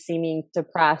probably seeming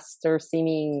depressed or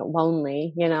seeming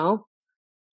lonely,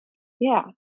 Yeah.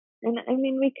 And I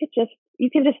mean, you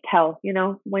can just tell,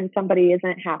 when somebody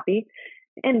isn't happy.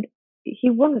 And he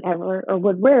wouldn't ever or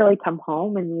would rarely come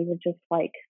home, and we were just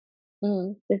like,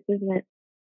 this isn't,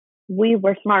 we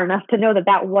were smart enough to know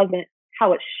that wasn't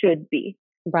how it should be.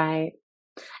 Right.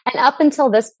 And up until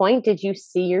this point, did you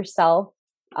see yourself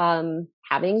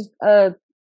having a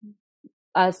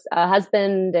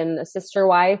husband and a sister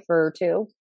wife or two?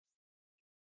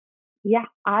 Yeah,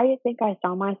 I think I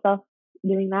saw myself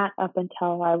doing that up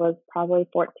until I was probably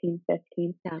 14,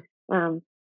 15. Yeah.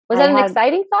 Was that an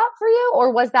exciting thought for you,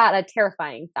 or was that a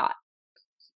terrifying thought?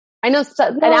 I know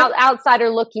an outsider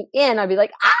looking in, I'd be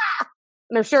like,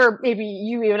 and I'm sure maybe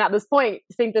you even at this point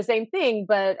think the same thing,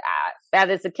 but that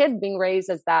as a kid being raised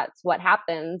as that's what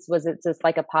happens, was it just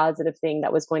like a positive thing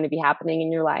that was going to be happening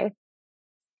in your life?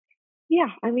 Yeah.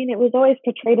 I mean, it was always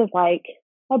portrayed as like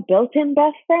a built-in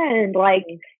best friend, like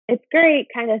it's great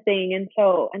kind of thing. And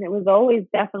it was always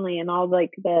definitely in all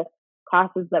like the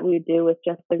classes that we would do with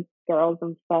just the girls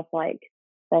and stuff, like,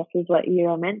 this is what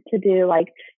you're meant to do. Like,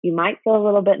 you might feel a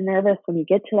little bit nervous when you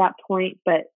get to that point,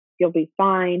 but you'll be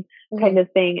fine, kind of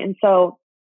thing. And so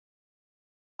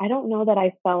I don't know that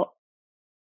I felt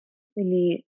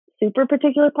any super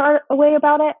particular way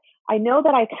about it. I know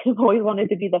that I kind of always wanted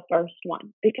to be the first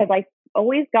one, because I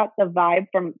always got the vibe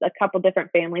from a couple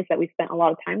different families that we spent a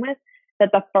lot of time with,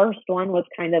 that the first one was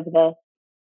kind of the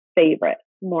favorite,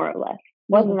 more or less.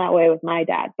 Wasn't that way with my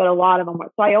dad, but a lot of them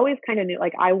were. So I always kind of knew,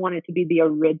 like, I wanted to be the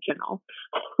original.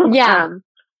 Yeah.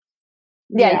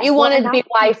 You wanted to be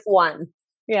wife one.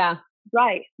 Yeah.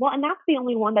 Right. Well, and that's the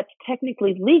only one that's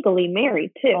technically legally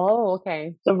married too. Oh,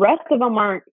 okay. The rest of them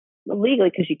aren't legally,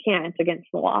 because you can't. It's against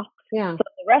the law. Yeah. So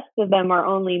the rest of them are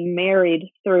only married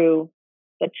through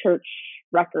the church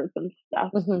records and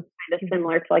stuff. Kind of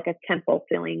similar to like a temple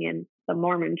filling in the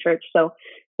Mormon church. So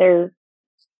they're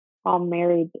all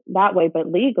married that way, but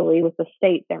legally with the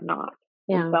state, they're not.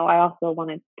 Yeah. And so I also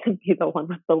wanted to be the one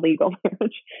with the legal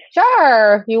marriage.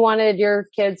 Sure. You wanted your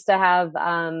kids to have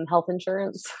health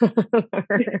insurance.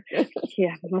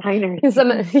 Yeah, minor.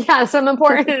 Some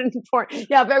important.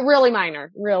 Yeah, but really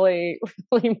minor. Really,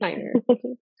 really minor.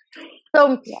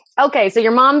 So, okay. So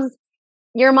your mom's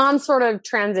sort of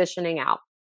transitioning out.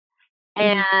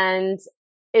 And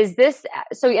is this,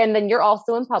 and then you're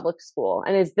also in public school.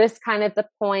 And is this kind of the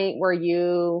point where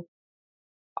you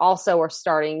also are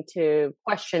starting to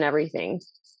question everything?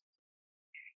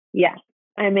 Yeah.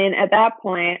 I mean, at that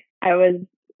point I was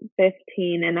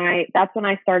 15 and that's when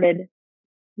I started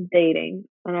dating,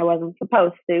 and I wasn't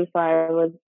supposed to, so I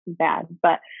was bad.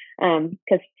 But,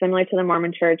 cause similar to the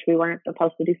Mormon church, we weren't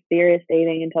supposed to do serious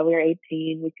dating until we were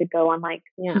 18. We could go on like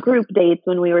group dates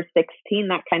when we were 16,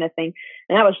 that kind of thing.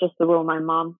 And that was just the rule my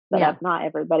mom set up. Not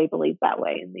everybody believes that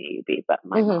way in the AUB, but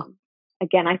my mom,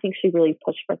 again, I think she really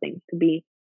pushed for things to be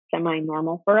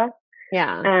semi-normal for us.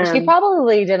 Yeah. She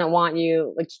probably didn't want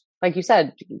you, like you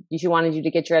said, she wanted you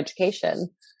to get your education.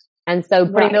 And so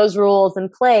putting those rules in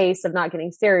place of not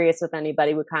getting serious with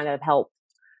anybody would kind of help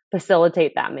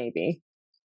facilitate that, maybe.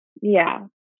 Yeah.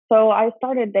 So I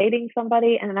started dating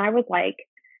somebody, and I was like,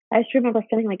 I just remember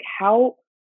feeling like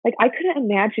I couldn't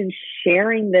imagine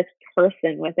sharing this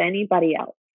person with anybody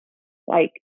else.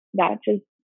 Like, that just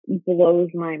blows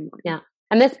my mind. Yeah.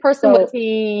 And this person, was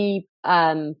he,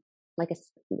 I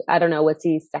don't know, was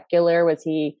he secular? Was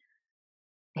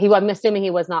I'm assuming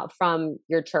he was not from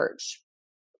your church.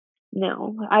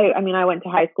 No, I mean, I went to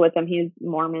high school with him. He's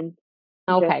Mormon.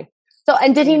 Okay. So,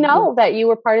 and did he know that you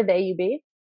were part of the AUB?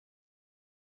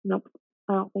 Nope.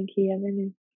 I don't think he ever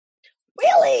knew.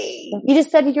 Really? You just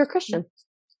said you're a Christian.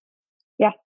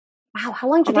 Yeah. Wow. How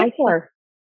long did you date for?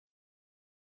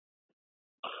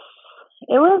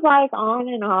 It was like on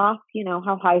and off, you know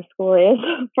how high school is,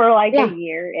 for like a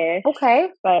year-ish. Okay.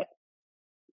 But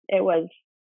it was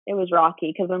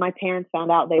rocky, because when my parents found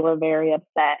out, they were very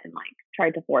upset and like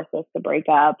tried to force us to break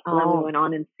up. And then we went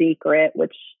on in secret,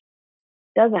 which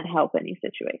doesn't help any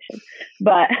situation.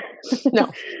 But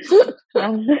no.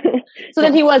 So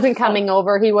then he wasn't coming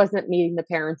over. He wasn't meeting the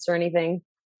parents or anything.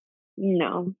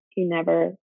 No, he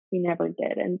never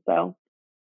did. And so,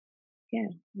 yeah,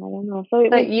 I don't know. So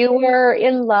but you were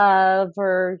in love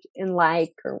or in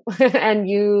and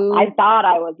you. I thought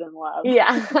I was in love.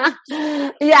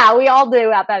 Yeah. Yeah, we all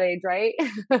do at that age, right?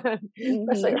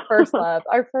 Especially our first love.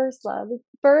 Our first love.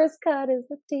 First cut is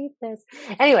the deepest.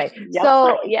 Anyway,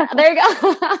 so yeah, there you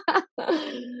go.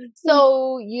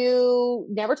 So you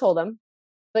never told him,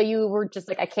 but you were just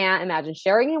like, I can't imagine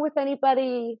sharing it with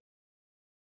anybody.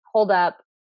 Hold up.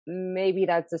 Maybe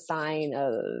that's a sign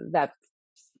of that.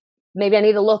 Maybe I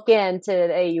need to look into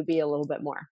AUB a little bit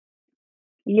more.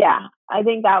 Yeah, I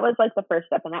think that was like the first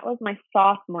step. And that was my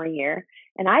sophomore year.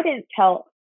 And I didn't tell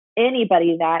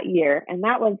anybody that year. And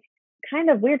that was kind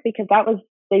of weird, because that was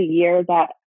the year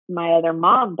that my other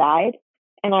mom died.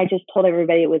 And I just told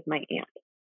everybody it was my aunt.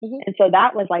 And so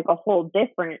that was like a whole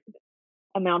different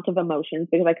amount of emotions,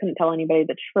 because I couldn't tell anybody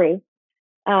the truth.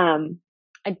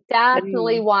 I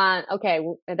definitely want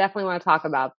to talk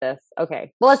about this.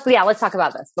 Okay. Well, let's talk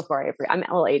about this before I'm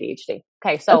a little ADHD.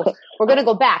 Okay. So we're going to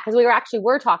go back, because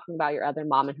we're talking about your other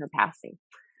mom and her passing.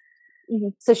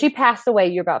 So she passed away.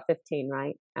 You're about 15,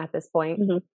 right? At this point.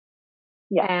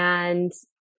 Yeah. And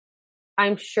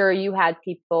I'm sure you had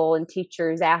people and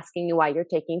teachers asking you why you're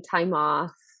taking time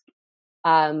off.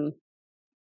 And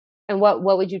what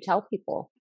would you tell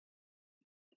people?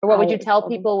 Or what would you tell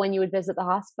people when you would visit the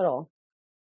hospital?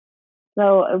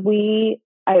 So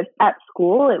at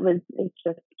school, it's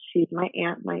just, she's my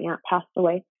aunt. My aunt passed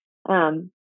away.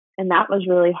 And that was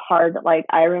really hard. Like,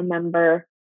 I remember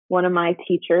one of my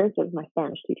teachers, it was my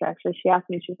Spanish teacher actually, she asked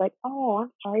me, she was like, "Oh,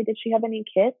 I'm sorry, did she have any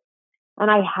kids?"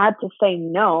 And I had to say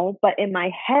no, but in my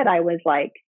head I was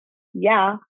like,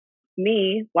 yeah,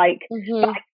 me, like,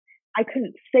 but I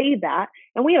couldn't say that.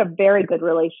 And we had a very good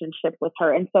relationship with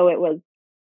her. And so it was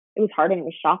hard, and it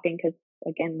was shocking, because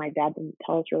again, my dad didn't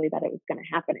tell us really that it was going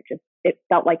to happen. It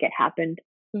felt like it happened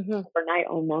overnight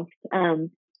almost. And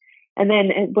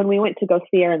then when we went to go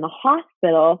see her in the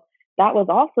hospital, that was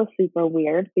also super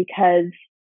weird, because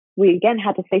we again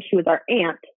had to say she was our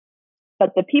aunt,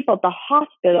 but the people at the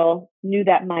hospital knew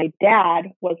that my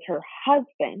dad was her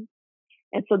husband.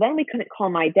 And so then we couldn't call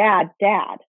my dad.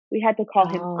 We had to call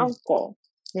him uncle,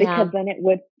 because then it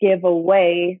would give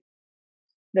away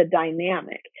the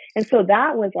dynamic. And so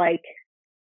that was like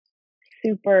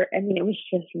super, I mean, it was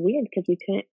just weird because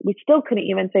we still couldn't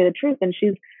even say the truth. And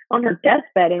she's on her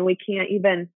deathbed and we can't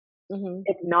even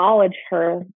acknowledge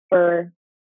her for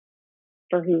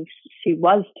who she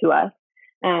was to us.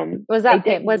 Was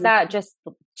that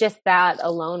just that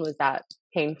alone? Was that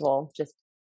painful?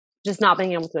 Just not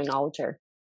being able to acknowledge her.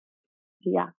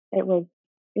 Yeah, it was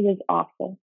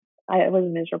awful. It was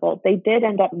miserable. They did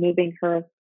end up moving her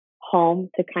home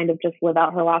to kind of just live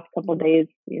out her last couple of days,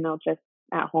 just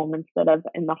at home instead of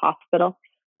in the hospital,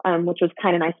 which was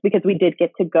kind of nice because we did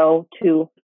get to go to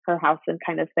her house and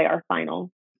kind of say our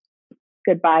final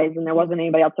goodbyes, and there wasn't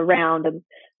anybody else around, and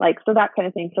so that kind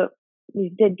of thing. So we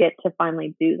did get to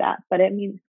finally do that. But I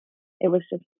mean, it was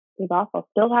awful.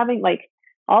 Still having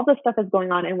all this stuff is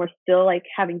going on, and we're still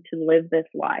having to live this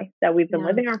lie that we've been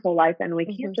living our whole life, and we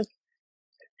can't just,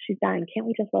 she's dying, can't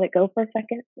we just let it go for a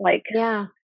second?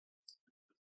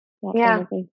 Kind of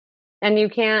thing. And you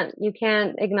can't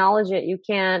acknowledge it. You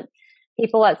can't,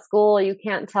 people at school, you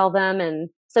can't tell them, and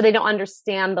so they don't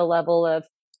understand the level of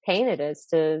pain it is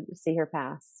to see her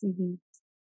pass.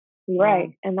 Right.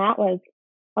 And that was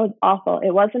awful.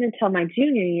 It wasn't until my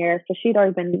junior year, so she'd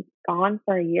already been gone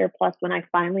for a year plus, when I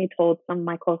finally told some of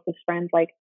my closest friends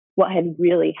what had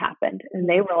really happened. And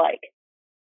they were like,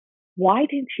 why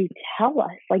didn't you tell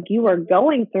us? You were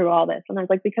going through all this. And I was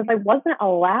like, because I wasn't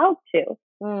allowed to.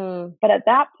 But at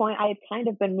that point, I had kind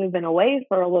of been moving away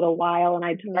for a little while, and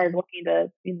I started looking to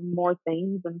more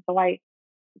things. And so I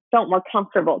felt more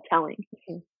comfortable telling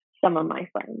some of my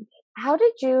friends. How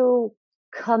did you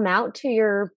come out to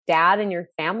your dad and your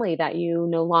family that you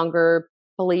no longer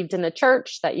believed in the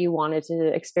church, that you wanted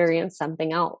to experience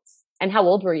something else? And how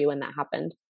old were you when that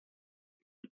happened?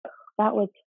 That was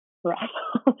rough.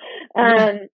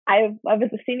 I was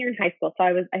a senior in high school, so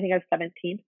I think I was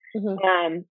 17.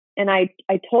 And I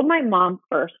told my mom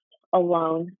first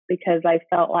alone, because I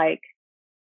felt like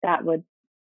that was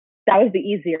the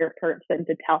easier person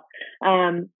to tell.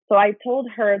 So I told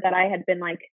her that I had been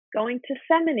going to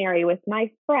seminary with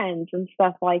my friends and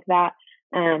stuff like that.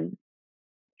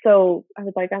 So I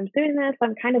was like, I'm doing this.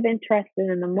 I'm kind of interested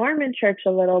in the Mormon church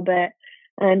a little bit.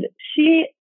 And she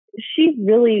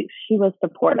was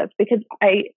supportive, because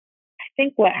I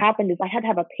think what happened is I had to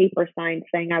have a paper signed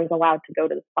saying I was allowed to go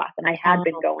to this class, and I had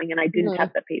been going, and I didn't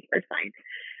have the paper signed.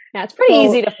 Yeah, it's pretty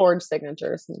easy to forge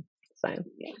signatures and sign.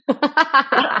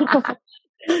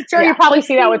 Sure, you probably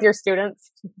see that with your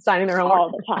students signing their homework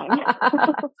all the time.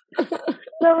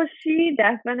 So she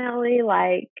definitely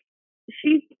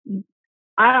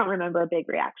I don't remember a big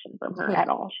reaction from her at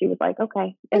all. She was like,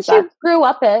 okay. And she grew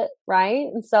up right?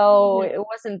 And so it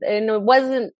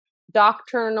wasn't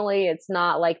doctrinally, it's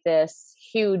not like this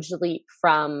huge leap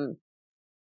from,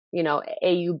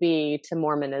 AUB to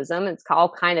Mormonism. It's all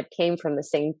kind of came from the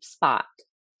same spot.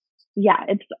 Yeah,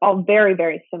 it's all very,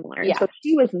 very similar. Yeah. So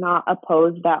she was not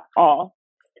opposed at all.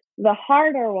 The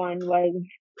harder one was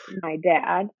my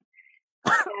dad.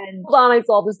 And hold on, I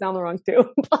solved this down the wrong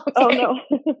too. Oh no.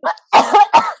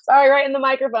 Sorry, right in the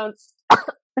microphone.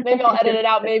 Maybe I'll edit it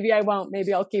out. Maybe I won't.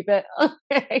 Maybe I'll keep it.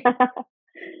 Okay.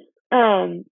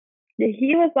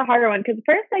 He was the harder one, because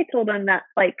first I told him that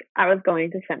I was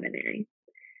going to seminary,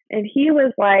 and he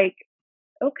was like,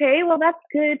 okay, well that's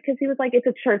good, because he was like, it's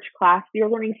a church class, you're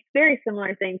learning very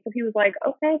similar things. So he was like,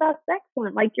 okay, that's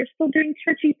excellent. You're still doing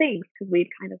churchy things, because we'd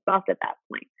kind of stopped at that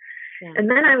point. Yeah. And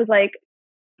then I was like,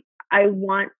 I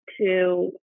want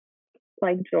to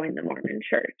join the Mormon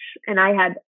church. And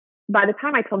by the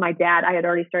time I told my dad, I had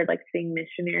already started seeing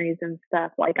missionaries and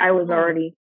stuff. I was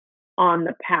already on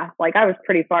the path. I was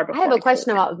pretty far before. I have a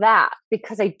question about that,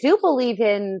 because I do believe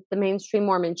in the mainstream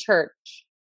Mormon church,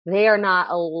 they are not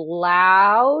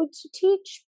allowed to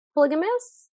teach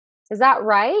polygamists. Is that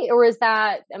right? Or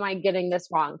am I getting this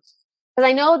wrong? Because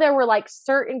I know there were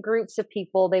certain groups of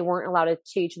people they weren't allowed to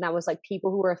teach, and that was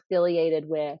people who were affiliated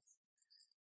with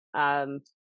the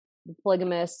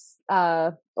polygamous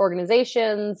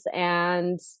organizations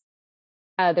and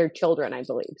their children, I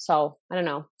believe. So I don't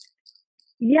know.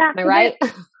 Yeah. Am I right? Am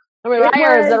I right,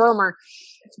 or is it a rumor?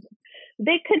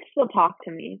 They could still talk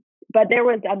to me, but there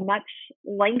was a much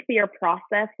lengthier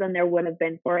process than there would have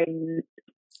been for a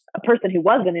person who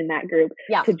wasn't in that group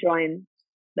to join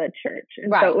the church.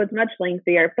 And so it was much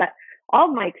lengthier, but all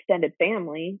of my extended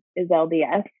family is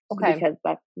LDS because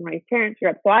that's where my parents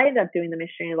grew up. So I ended up doing the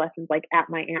missionary lessons at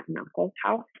my aunt and uncle's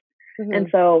house. And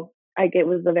so like it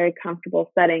was a very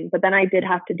comfortable setting. But then I did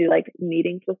have to do like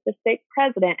meetings with the stake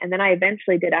president, and then I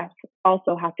eventually did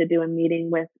also have to do a meeting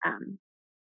with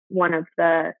one of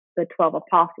the 12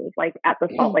 apostles, like at the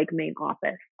Salt Lake main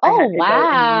office. Oh,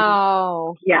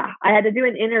 wow. I had to do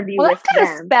an interview well, with that's kind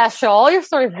them. of special. You're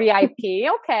sort of VIP.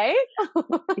 Okay.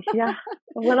 Yeah,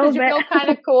 a little Did bit. you feel kind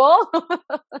of cool?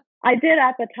 I did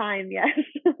at the time, yes.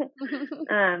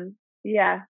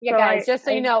 Yeah. Yeah, so guys, just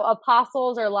so you know,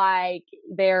 apostles are like,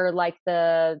 they're like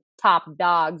the top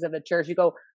dogs of the church. You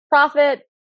go prophet,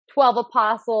 12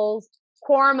 apostles,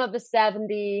 quorum of the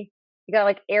 70. You got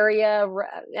like area.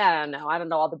 I don't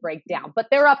know all the breakdown, but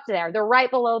they're up there. They're right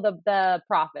below the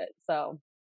prophet. So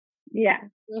yeah,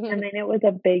 I mean, it was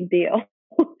a big deal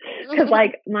because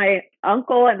like my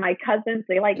uncle and my cousins,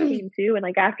 they like came too, and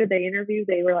like after the interview,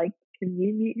 they were like, "Can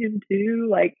we meet him too?"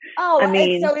 Like, I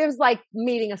mean, so it was like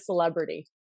meeting a celebrity.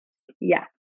 Yeah,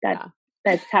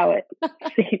 that's how it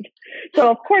seemed. So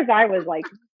of course I was like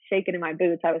shaking in my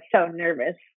boots. I was so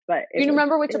nervous. But you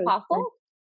remember which apostle?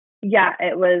 Yeah,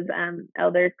 it was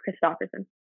Elder Christopherson.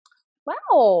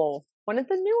 Wow, one of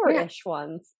the newer-ish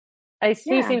ones. He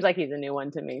seems like he's a new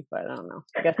one to me, but I don't know.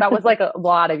 I guess that was like a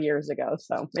lot of years ago,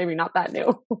 so maybe not that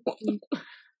new.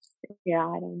 Yeah,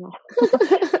 I don't know.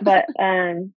 But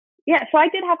yeah, so I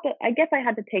did have to. I guess I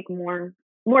had to take more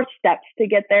steps to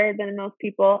get there than most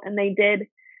people, and they did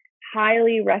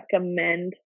highly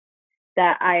recommend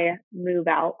that I move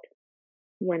out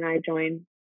when I joined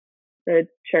the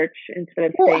church instead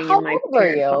of staying in my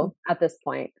parents' home. At this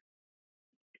point?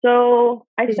 So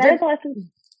I started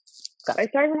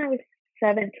when I was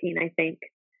 17, I think,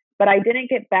 but I didn't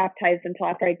get baptized until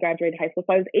after I graduated high school.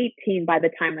 So I was 18 by the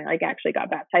time I like actually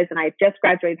got baptized, and I just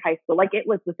graduated high school. Like it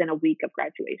was within a week of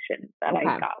graduation that I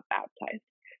got baptized.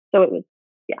 So it was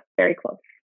very close.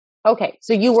 Okay,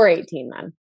 so you were 18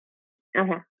 then.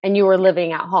 And you were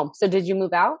living at home. So did you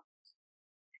move out?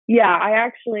 Yeah, I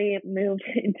actually moved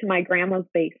into my grandma's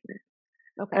basement.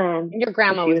 Okay. And your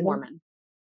grandma was Mormon?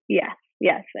 Yes.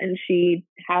 And she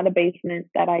had a basement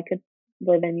that I could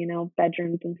live in,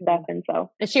 bedrooms and stuff.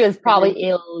 And she was probably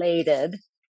elated.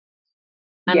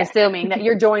 I'm assuming that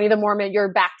you're joining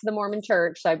you're back to the Mormon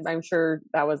church. I'm sure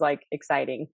that was like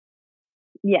exciting.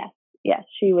 Yes,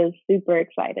 she was super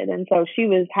excited. And so she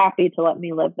was happy to let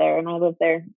me live there. And I lived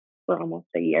there for almost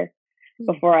a year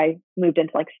before I moved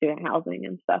into like student housing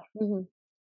and stuff.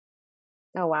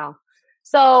 Oh, wow.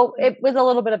 So it was a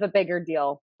little bit of a bigger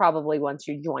deal probably once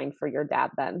you joined for your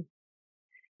dad then.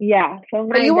 Yeah. So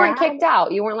but you weren't kicked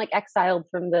out. You weren't like exiled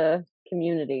from the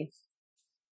community.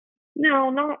 No,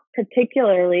 not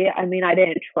particularly. I mean, I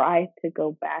didn't try to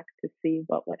go back to see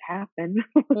what would happen.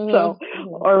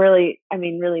 Or really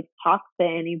talk to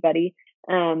anybody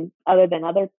other than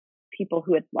other people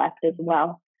who had left as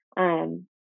well.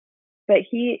 But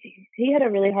he had a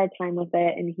really hard time with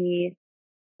it, and he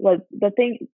was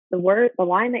the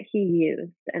line that he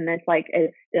used, and it's like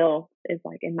it still is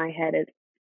like in my head is,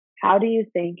 how do you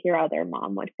think your other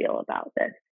mom would feel about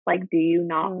this? Like, do you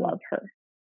not love her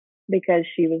because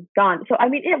she was gone? So I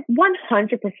mean, it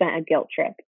 100% a guilt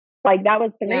trip. Like that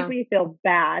was to make me feel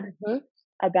bad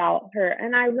about her,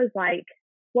 and I was like,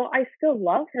 well, I still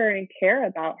love her and care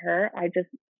about her. I just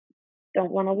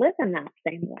don't want to live in that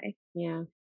same way. Yeah.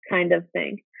 Kind of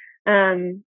thing.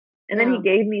 And then he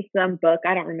gave me some book.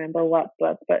 I don't remember what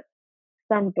book, but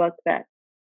some book that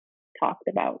talked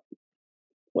about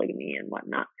polygamy and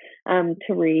whatnot,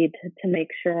 to read to make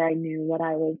sure I knew what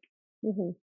I was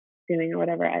doing or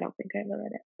whatever. I don't think I ever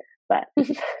read it, but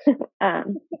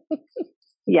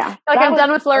yeah. Like I'm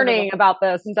done with learning about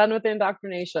this. I'm done with the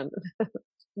indoctrination.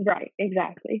 Right,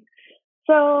 exactly.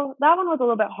 So that one was a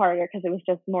little bit harder because it was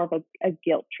just more of a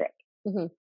guilt trip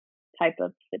type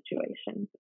of situation.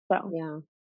 So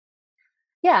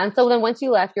yeah. And so then once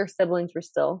you left, your siblings were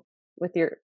still with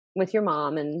your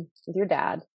mom and with your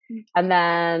dad, and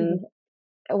then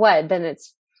what? Then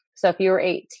it's so if you were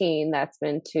 18, that's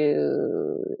been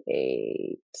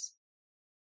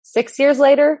 6 years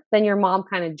later. Then your mom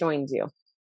kind of joins you.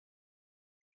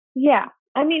 Yeah.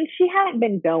 I mean, she hadn't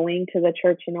been going to the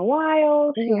church in a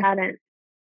while. She hadn't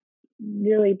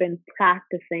really been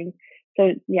practicing.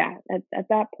 So yeah, at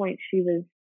that point, she was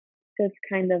just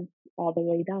kind of all the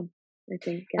way done, I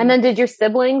think. And then did your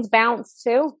siblings bounce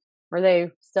too? Or are they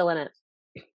still in it?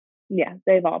 Yeah,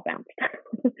 they've all bounced.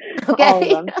 Okay. All of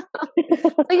them.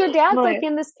 So your dad's like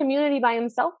in this community by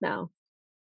himself now.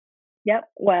 Yep.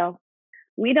 Well,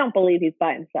 we don't believe he's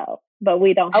by himself, but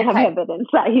we don't have evidence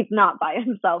that he's not by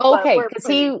himself. Okay, because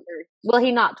will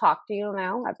he not talk to you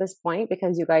now at this point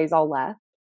because you guys all left?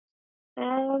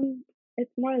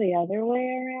 It's more the other way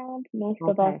around. Most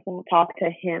of us won't talk to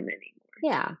him anymore.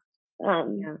 Yeah.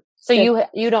 So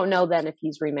you don't know then if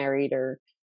he's remarried or?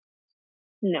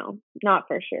 No, not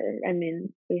for sure. I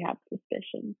mean, we have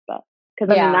suspicions, but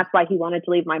because I mean that's why he wanted to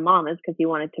leave my mom, is because he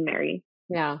wanted to marry.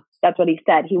 Yeah, that's what he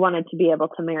said. He wanted to be able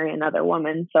to marry another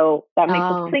woman, so that makes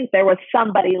us think there was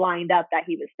somebody lined up that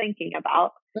he was thinking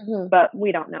about, but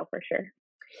we don't know for sure.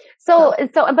 So,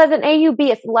 but an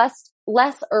AUB is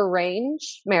less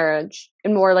arranged marriage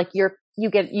and more like you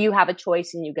have a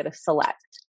choice and you get to select.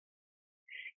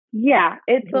 Yeah,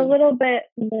 it's a little bit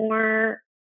more.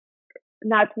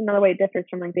 That's another way it differs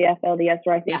from like the FLDS,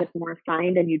 where I think it's more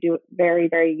assigned and you do it very,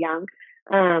 very young.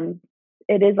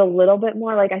 It is a little bit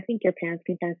more like, I think your parents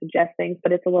can kind of suggest things,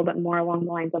 but it's a little bit more along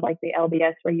the lines of like the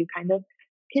LDS, where you kind of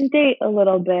can date a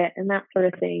little bit and that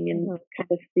sort of thing, and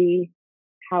kind of see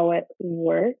how it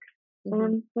works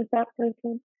with that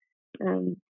person.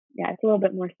 Yeah, it's a little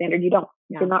bit more standard.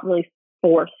 You're not really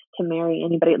forced to marry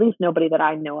anybody. At least nobody that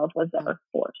I know of was ever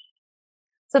forced.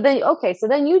 So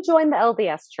then you join the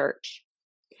LDS church.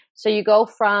 So you go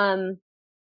from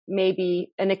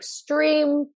maybe an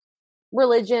extreme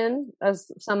religion,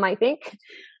 as some might think,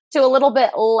 to a little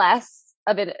bit less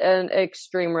of an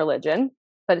extreme religion,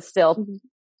 but it's still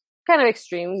kind of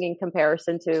extreme in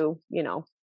comparison to,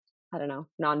 I don't know,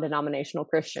 non-denominational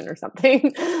Christian or something.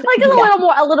 Like a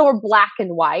little more black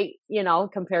and white,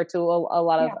 compared to a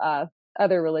lot of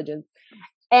other religions.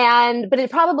 But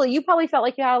you probably felt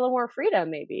like you had a little more freedom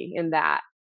maybe in that,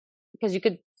 because you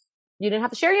didn't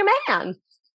have to share your man.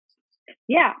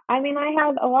 Yeah. I mean, I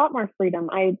had a lot more freedom.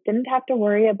 I didn't have to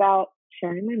worry about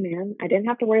sharing my man. I didn't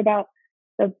have to worry about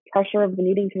the pressure of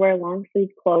needing to wear long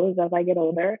sleeve clothes as I get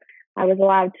older. I was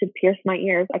allowed to pierce my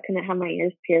ears. I couldn't have my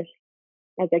ears pierced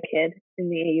as a kid in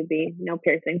the AUB, no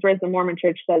piercings, whereas the Mormon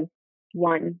church says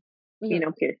one,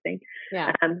 piercing.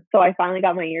 Yeah. So I finally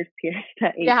got my ears pierced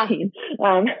at 18.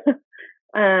 So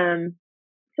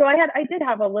I did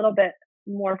have a little bit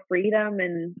more freedom,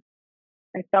 and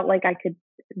I felt like I could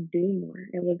do more.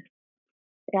 It was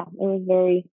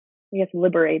very, I guess,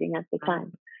 liberating at the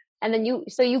time. And then you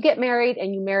get married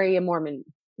and you marry a Mormon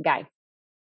guy.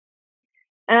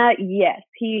 Yes,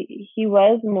 he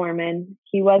was Mormon.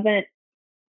 He wasn't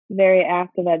very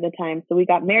active at the time, so we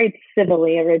got married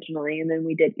civilly originally, and then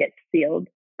we did get sealed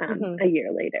a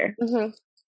year later.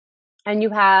 And you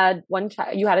had one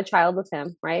child. You had a child with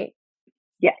him, right?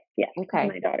 Yes. Okay,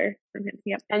 my daughter from him.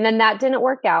 Yep. And then that didn't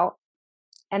work out,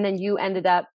 and then you ended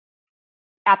up.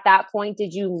 At that point,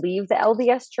 did you leave the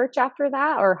LDS church after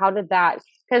that, or how did that?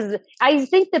 Because I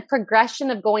think the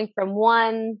progression of going from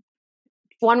one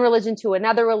religion to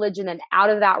another religion and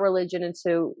out of that religion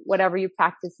into whatever you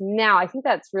practice now, I think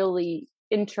that's really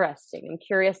interesting. I'm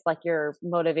curious, like your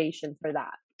motivation for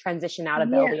that transition out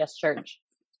of the LDS church.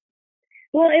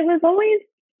 Well, it was always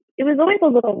a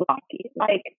little rocky.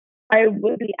 Like, I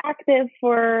would be active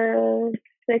for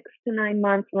 6 to 9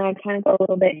 months, and then I'd kind of go a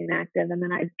little bit inactive, and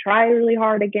then I'd try really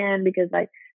hard again because I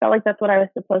felt like that's what I was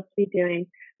supposed to be doing.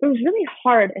 But it was really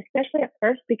hard, especially at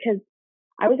first, because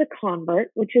I was a convert,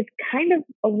 which is kind of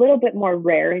a little bit more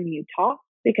rare in Utah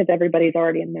because everybody's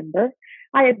already a member.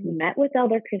 I had met with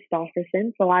Elder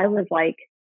Christofferson, so I was like,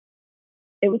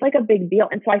 it was like a big deal.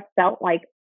 And so I felt like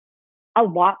a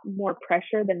lot more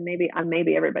pressure than maybe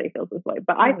everybody feels this way,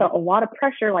 but I felt a lot of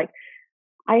pressure. Like,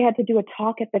 I had to do a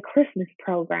talk at the Christmas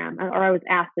program, or I was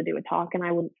asked to do a talk, and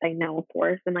I wouldn't say no, of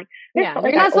course. And like,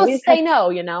 you're not supposed to say no,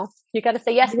 you got to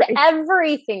say yes to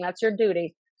everything. That's your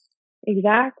duty.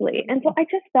 Exactly. And so I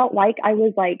just felt like I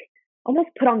was like almost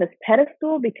put on this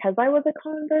pedestal because I was a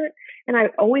convert, and I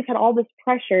always had all this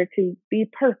pressure to be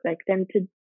perfect and to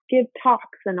give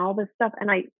talks and all this stuff.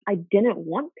 And I didn't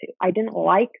want to. I didn't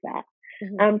like that.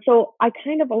 So I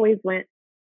kind of always went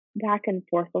back and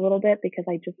forth a little bit because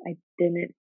I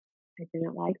didn't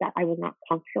like that. I was not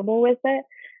comfortable with it.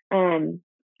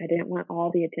 I didn't want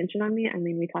all the attention on me. I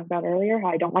mean, we talked about earlier how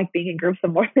I don't like being in groups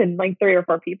of more than like 3 or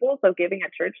 4 people. So giving a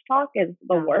church talk is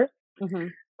the worst.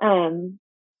 And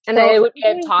then it would be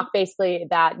a talk basically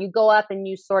that you go up and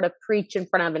you sort of preach in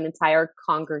front of an entire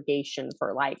congregation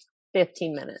for like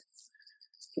 15 minutes.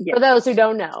 For those who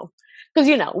don't know, because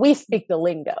we speak the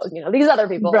lingo. These other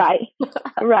people, right?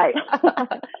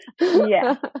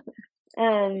 Yeah.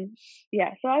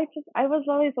 So I was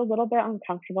always a little bit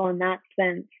uncomfortable in that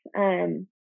sense.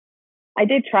 I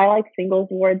did try like singles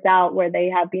wards out where they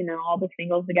have, all the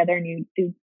singles together and you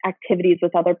do activities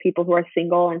with other people who are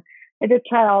single. And I did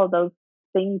try all of those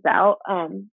things out.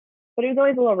 But it was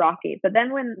always a little rocky. But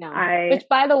then which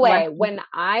by the way, when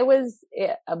I was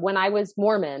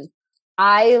Mormon,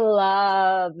 I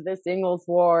loved the singles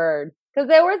ward because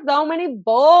there were so many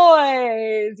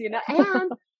boys, and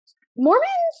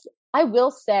Mormons, I will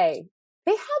say,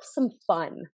 they have some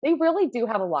fun. They really do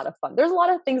have a lot of fun. There's a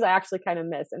lot of things I actually kind of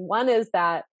miss. And one is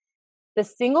that the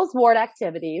singles ward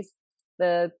activities,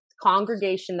 the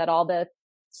congregation that all the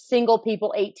single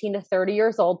people 18 to 30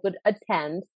 years old would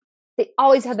attend, they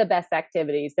always had the best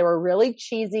activities. They were really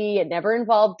cheesy. It never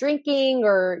involved drinking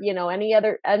or,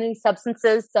 any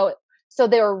substances. So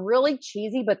they were really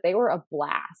cheesy, but they were a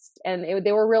blast, and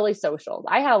they were really social.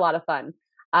 I had a lot of fun.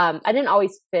 I didn't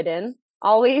always fit in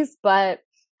but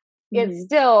it's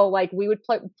still like we would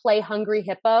play Hungry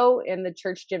Hippo in the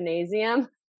church gymnasium.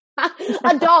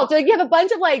 Adults, like you have a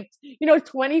bunch of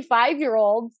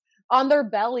 25-year-olds on their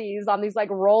bellies on these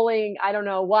rolling, I don't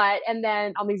know what, and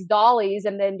then on these dollies,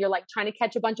 and then you're trying to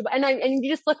catch a bunch of, and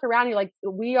you just look around, and you're like,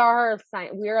 we are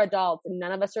adults, and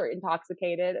none of us are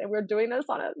intoxicated, and we're doing this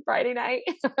on a Friday night.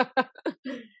 So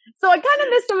I kind of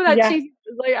missed some of that cheese.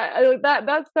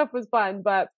 That stuff was fun,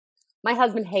 but my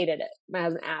husband hated it. My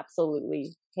husband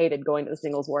absolutely hated going to the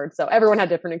singles ward. So everyone had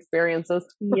different experiences.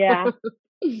 Yeah.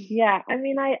 Yeah. I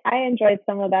mean, I enjoyed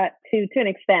some of that too, to an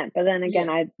extent, but then again,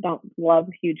 I don't love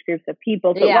huge groups of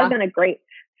people. So it wasn't a great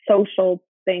social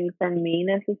thing for me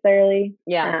necessarily.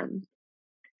 Yeah.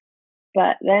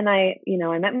 But then I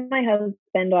met my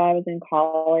husband while I was in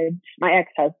college, my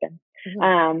ex-husband.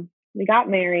 We got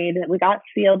married. We got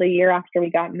sealed a year after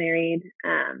we got married.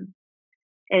 And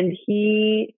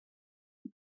he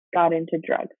got into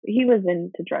drugs. He was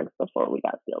into drugs before we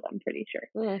got sealed, I'm pretty sure.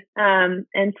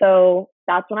 And so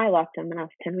that's when I left him, and I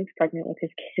was 10 weeks pregnant with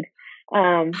his kid.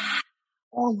 Oh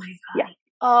my God. Yeah.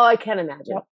 Oh, I can't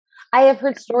imagine. Yep. I have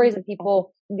heard stories of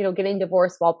people, getting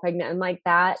divorced while pregnant and like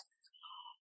that.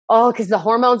 Oh, because the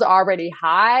hormones are already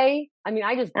high. I mean,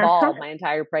 I just bawled my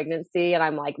entire pregnancy, and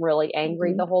I'm really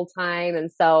angry the whole time.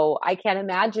 And so I can't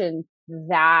imagine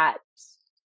that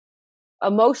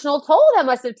emotional toll that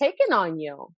must have taken on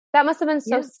you. That must have been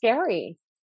so scary.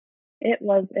 It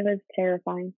was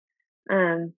terrifying.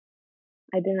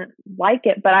 I didn't like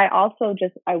it, but I also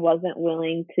I wasn't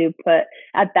willing to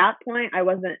at that point, I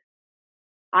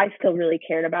still really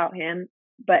cared about him,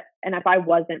 and if I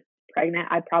wasn't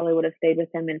pregnant, I probably would have stayed with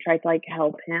him and tried to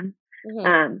help him.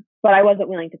 But I wasn't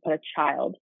willing to put a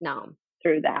child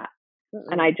through that.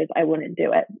 And I wouldn't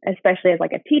do it, especially as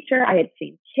a teacher. I had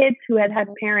seen kids who had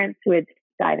parents who had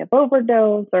died of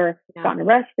overdose or gotten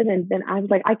arrested. And then I was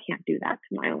like, I can't do that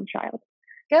to my own child.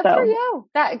 Good for you.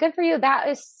 Good for you. That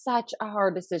is such a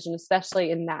hard decision, especially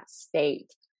in that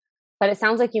state. But it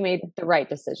sounds like you made the right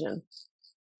decision.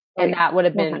 And that would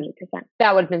have been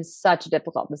 100%. Such a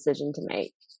difficult decision to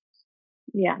make.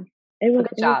 Yeah. It was.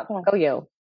 Good job. Go you.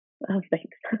 Oh,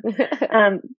 thanks.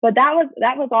 But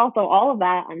that was also all of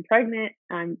that. I'm pregnant.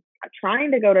 I'm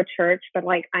trying to go to church, but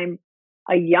I'm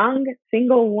a young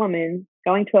single woman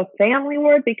going to a family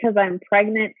ward because I'm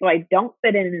pregnant. So I don't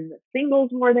fit in the singles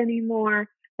ward anymore,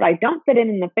 but I don't fit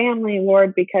in the family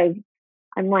ward because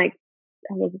I'm I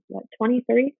was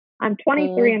 23. I'm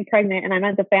 23 and pregnant, and I'm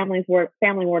at the family ward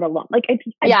alone. I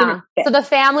didn't fit. So the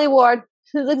family ward,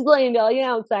 let's explain to all you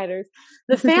outsiders.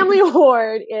 The family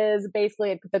ward is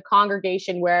basically the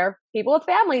congregation where people with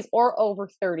families or over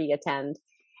 30 attend.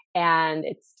 And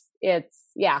it's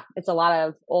a lot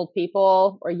of old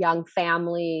people or young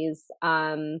families.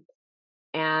 And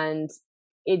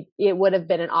it would have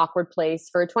been an awkward place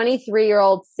for a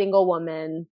 23-year-old single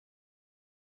woman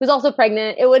who's also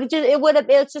pregnant.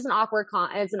 It's just an awkward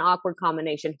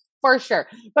combination for sure.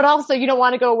 But also you don't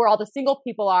want to go where all the single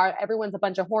people are. Everyone's a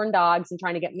bunch of horn dogs and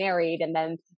trying to get married. And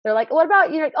then they're like, what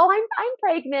about you? Oh, I'm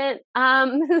pregnant. I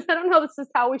don't know. This is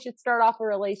how we should start off a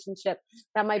relationship.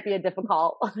 That might be a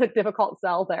difficult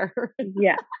sell there.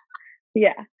 Yeah.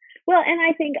 Yeah. Well, and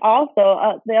I think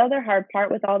also the other hard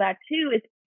part with all that too is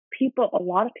a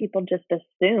lot of people just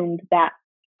assumed that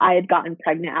I had gotten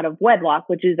pregnant out of wedlock,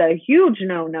 which is a huge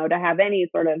no-no to have any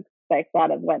sort of sex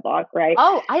out of wedlock, right?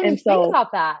 Oh, I didn't think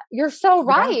about that. You're so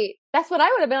right. Yeah. That's what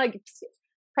I would have been like,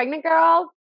 pregnant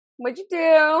girl, what'd you do? Did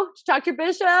you talk to your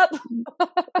bishop?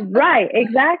 Right,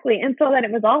 exactly. And so then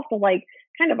it was also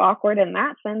kind of awkward in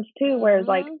that sense too, whereas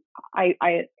I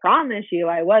promise you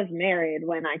I was married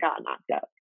when I got knocked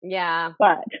up. Yeah.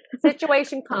 But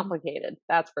situation complicated,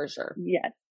 that's for sure.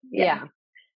 Yes. Yeah.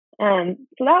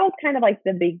 So that was kind of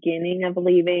the beginning of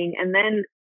leaving. And then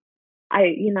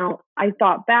I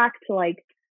thought back to I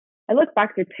looked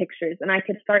back through pictures and I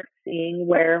could start seeing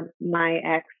where my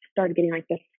ex started getting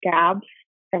the scabs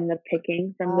from the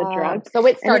picking from the drugs. So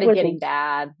it started getting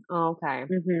bad. Oh, okay.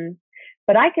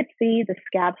 But I could see the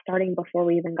scabs starting before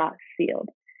we even got sealed.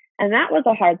 And that was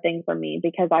a hard thing for me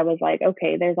because I was like,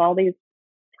 okay, there's all these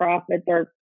prophets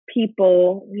or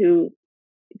people who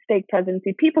stake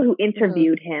presidency, people who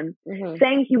interviewed him,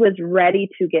 saying he was ready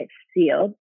to get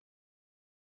sealed,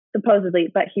 supposedly,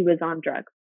 but he was on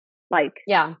drugs. Like,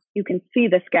 you can see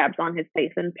the scabs on his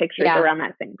face in pictures around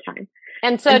that same time.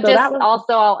 And so just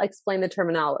also, I'll explain the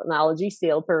terminology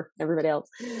sealed for everybody else.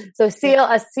 So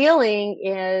a sealing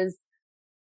is,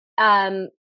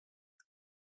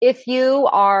 if you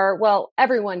are, well,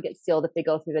 everyone gets sealed if they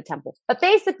go through the temple, but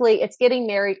basically it's getting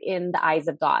married in the eyes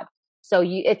of God. So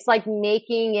it's like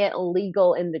making it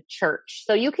legal in the church.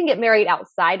 So you can get married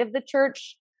outside of the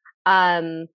church,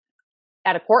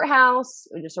 at a courthouse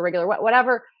or just a regular,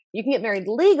 whatever. You can get married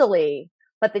legally,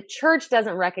 but the church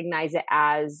doesn't recognize it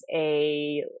as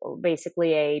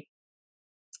basically a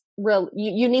real,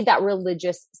 you need that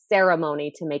religious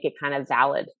ceremony to make it kind of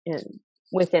valid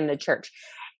within the church.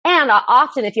 And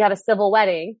often if you have a civil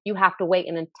wedding, you have to wait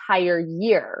an entire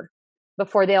year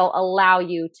before they'll allow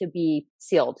you to be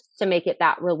sealed, to make it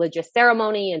that religious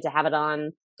ceremony and to have it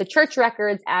on the church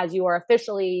records as you are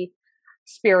officially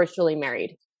spiritually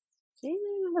married.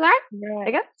 All right. There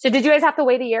you go. So did you guys have to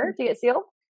wait a year to get sealed?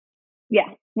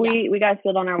 Yeah. We got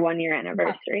sealed on our 1-year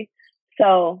anniversary.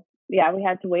 So yeah, we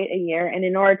had to wait a year. And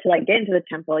in order to like get into the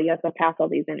temple, you have to pass all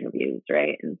these interviews,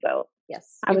 right? And so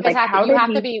yes, I was like, you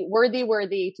have to be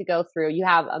worthy to go through. You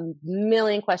have a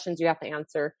million questions you have to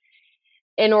answer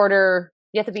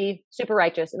you have to be super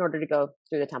righteous in order to go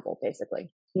through the temple,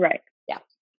 basically. Right. Yeah.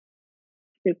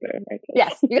 Super righteous.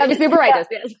 Yes, you gotta be super righteous.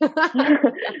 Yes.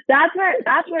 That's where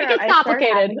it gets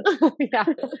complicated. Yeah.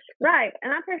 Right.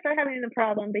 And that's where I started having the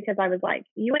problem, because I was like,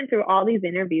 you went through all these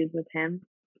interviews with him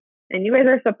and you guys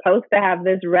are supposed to have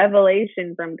this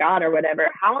revelation from God or whatever.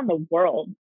 How in the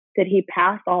world did he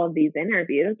pass all of these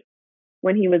interviews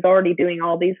when he was already doing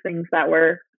all these things that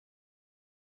were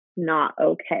not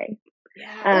okay?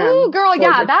 Oh, girl,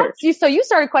 yeah, that's you. So you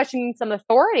started questioning some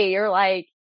authority. You're like,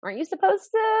 aren't you supposed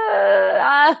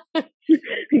to?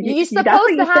 You're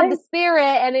supposed to have the Spirit,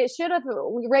 and it should have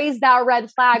raised that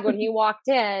red flag when he walked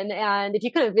in. And if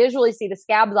you couldn't visually see the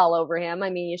scabs all over him, I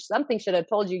mean, something should have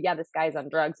told you, yeah, this guy's on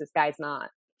drugs. This guy's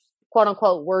not, quote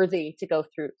unquote, worthy to go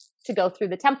through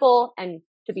the temple and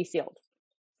to be sealed.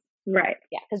 Right.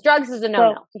 Yeah, because drugs is a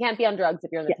no-no. You can't be on drugs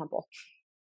if you're in the temple.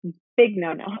 Big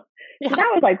no-no. Yeah. So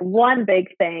that was like one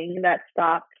big thing that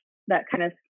kind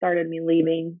of started me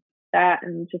leaving that,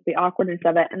 and just the awkwardness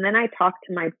of it. And then I talked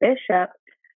to my bishop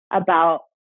about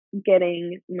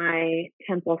getting my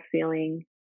temple sealing,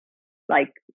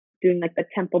 like doing like the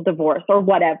temple divorce or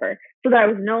whatever, so that I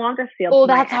was no longer sealed. Oh,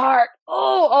 that's hard.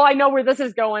 Oh, I know where this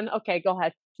is going. Okay, go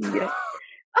ahead. Yeah.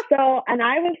 So, and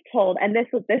I was told, and this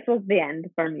was the end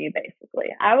for me, basically.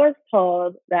 I was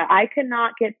told that I could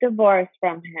not get divorced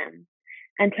from him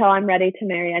until I'm ready to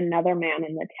marry another man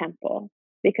in the temple,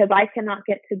 because I cannot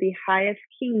get to the highest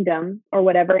kingdom or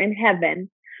whatever in heaven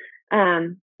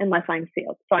unless I'm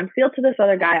sealed. So I'm sealed to this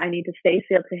other guy. I need to stay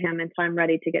sealed to him until I'm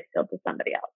ready to get sealed to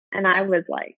somebody else. And I was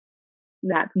like,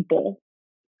 that's bull.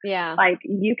 Yeah. Like,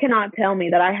 you cannot tell me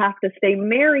that I have to stay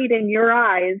married in your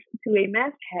eyes to a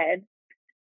meth head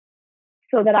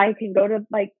so that I can go to,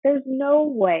 like, there's no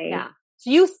way. Yeah.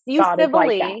 So you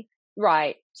civilly, like,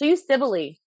 right. So you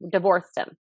civilly divorced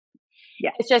him. Yeah.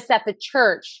 It's just that the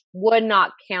church would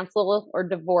not cancel or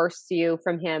divorce you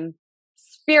from him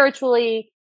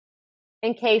spiritually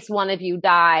in case one of you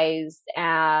dies.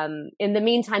 In the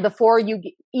meantime, before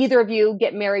either of you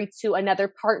get married to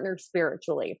another partner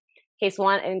spiritually, in case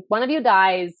one of you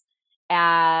dies,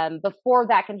 before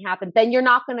that can happen, then you're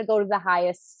not going to go to the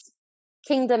highest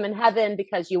kingdom in heaven,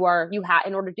 because in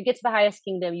order to get to the highest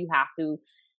kingdom, you have to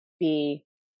be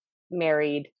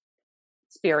married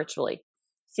spiritually,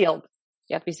 sealed.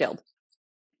 You have to be sealed.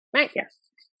 Right? Yeah.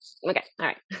 Okay. All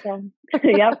right. So,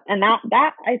 yep. And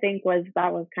that I think was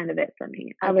kind of it for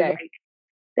me. I was like,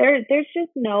 there's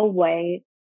just no way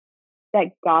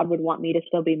that God would want me to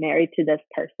still be married to this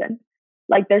person.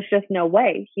 Like, there's just no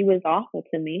way. He was awful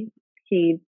to me.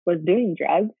 He was doing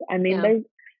drugs. I mean,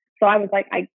 so I was like,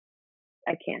 I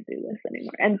can't do this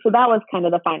anymore. And so that was kind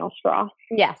of the final straw.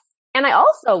 Yes. And I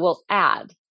also will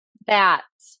add that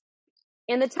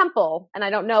in the temple, and I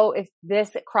don't know if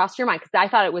this crossed your mind, because I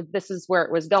thought this is where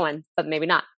it was going, but maybe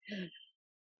not.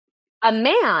 A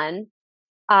man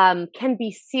can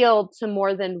be sealed to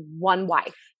more than one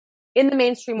wife in the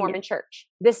mainstream Mormon church.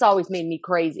 This always made me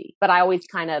crazy, but I always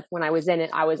when I was in it,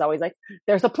 I was always like,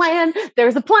 there's a plan,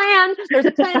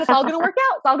 it's all going to work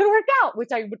out,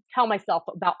 which I would tell myself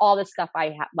about all this stuff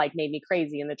made me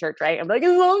crazy in the church, right? I'm like, it's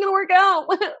all going to work out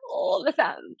all the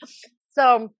time.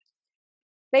 So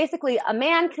basically, a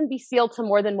man can be sealed to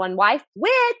more than one wife,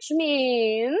 which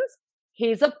means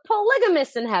he's a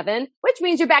polygamist in heaven, which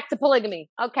means you're back to polygamy.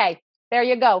 Okay. There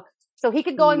you go. So he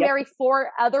could go and Yep. marry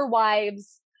 4 other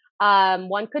wives.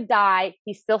 One could die.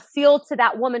 He's still sealed to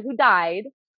that woman who died.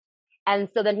 And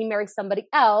so then he marries somebody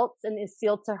else and is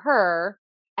sealed to her.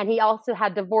 And he also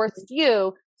had divorced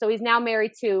you. So he's now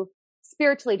married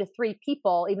spiritually to 3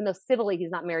 people, even though civilly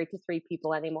he's not married to 3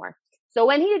 people anymore. So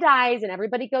when he dies and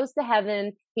everybody goes to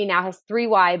heaven, he now has 3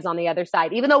 wives on the other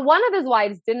side, even though one of his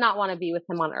wives did not want to be with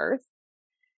him on earth.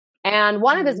 And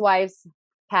one of his wives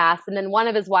passed. And then one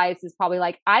of his wives is probably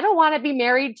like, I don't want to be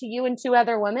married to you and 2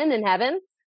 other women in heaven.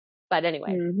 But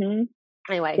anyway,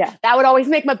 that would always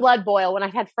make my blood boil when I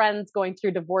had friends going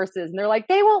through divorces and they're like,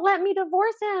 they won't let me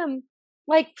divorce him,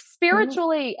 like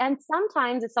spiritually. And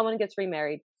sometimes if someone gets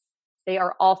remarried, they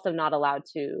are also not allowed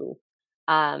to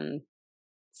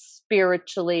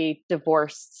spiritually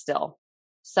divorce still.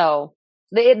 So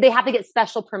they have to get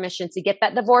special permission to get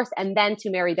that divorce and then to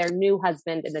marry their new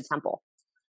husband in the temple.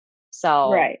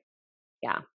 So,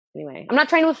 yeah. Anyway, I'm not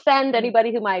trying to offend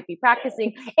anybody who might be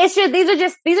practicing. It's just, these are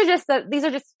just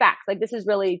facts. Like these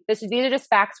are just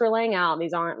facts we're laying out.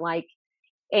 These aren't like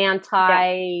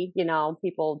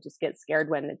people just get scared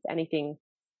when it's anything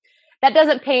that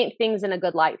doesn't paint things in a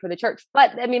good light for the church.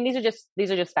 But I mean, these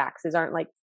are just facts. These aren't like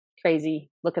crazy.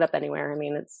 Look it up anywhere. I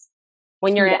mean, it's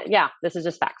when you're, this is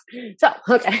just facts. So,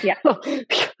 okay. Yeah.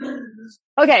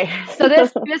 Okay. So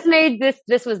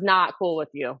this was not cool with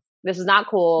you. This is not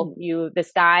cool.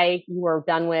 This guy you were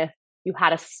done with, you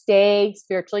had to stay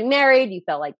spiritually married. You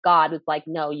felt like God was like,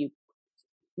 no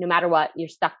matter what, you're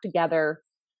stuck together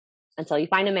until you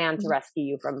find a man to rescue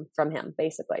you from him,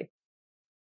 basically.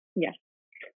 Yeah.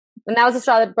 And that was the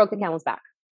straw that broke the camel's back.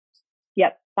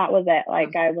 Yep. That was it.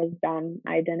 Like I was done.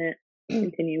 I didn't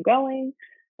continue going.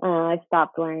 I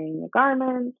stopped wearing the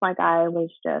garments. Like I was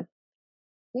just,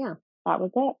 that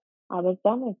was it. I was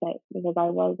done with it because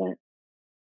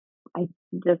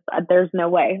there's no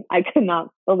way. I could not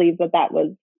believe that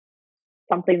was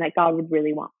something that God would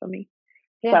really want for me.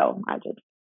 Yeah. So I just,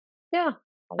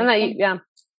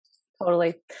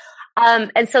 totally.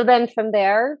 And so then from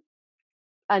there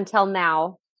until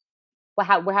now,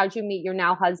 how'd you meet your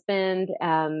now husband?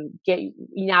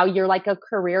 Now you're like a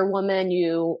career woman.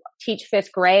 You teach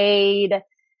 5th grade.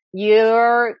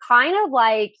 You're kind of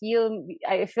like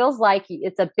it feels like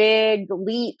it's a big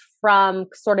leap from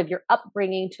sort of your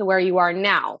upbringing to where you are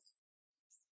now.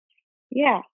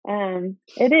 Yeah.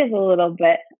 It is a little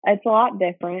bit, it's a lot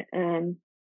different.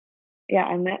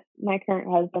 I met my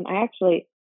current husband. I actually,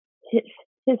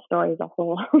 his story is a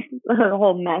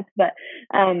whole mess, but,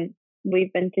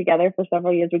 we've been together for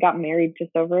several years. We got married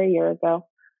just over a year ago.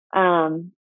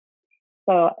 And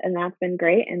that's been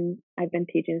great. And I've been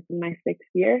teaching this in my 6th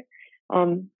year.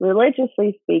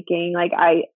 Religiously speaking, like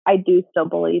I do still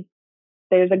believe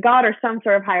there's a God or some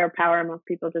sort of higher power. Most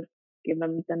people just give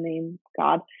them the name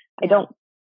God. I don't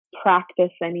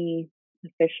practice any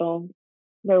official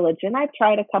religion. I've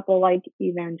tried a couple like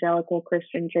evangelical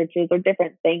Christian churches or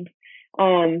different things.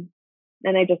 And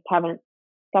I just haven't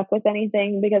stuck with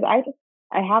anything because I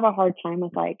have a hard time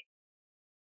with like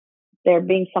there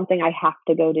being something I have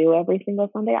to go do every single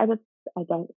Sunday. I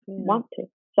don't want to.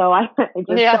 So I just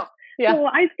don't. So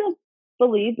I still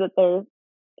believe that there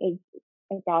is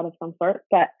a God of some sort,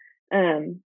 but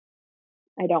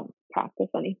I don't practice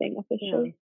anything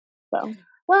officially. So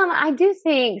well, I do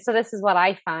think so. This is what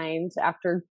I find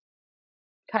after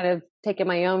kind of taking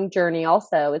my own journey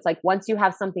also. It's like once you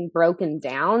have something broken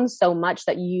down so much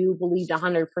that you believed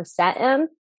 100% in,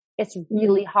 it's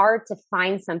really hard to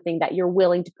find something that you're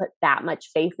willing to put that much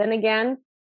faith in again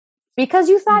because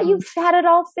you thought you had it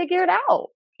all figured out,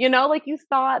 like you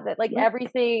thought that like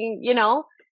everything,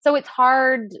 so it's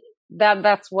hard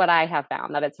that's what I have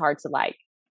found, that it's hard to like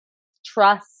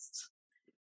trust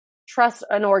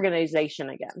an organization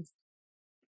again.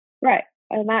 Right.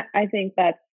 And that, I think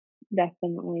that's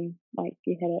definitely like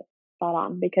you hit it spot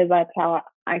on because that's how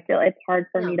I feel. It's hard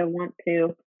for me to want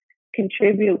to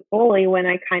contribute fully when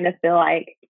I kind of feel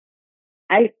like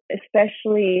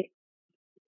especially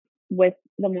with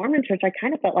the Mormon church, I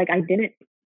kind of felt like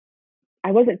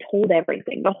I wasn't told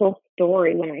everything, the whole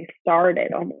story when I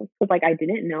started almost. Because like I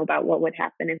didn't know about what would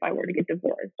happen if I were to get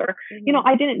divorced or,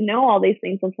 I didn't know all these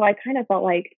things. And so I kind of felt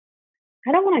like,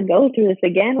 I don't want to go through this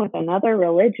again with another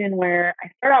religion where I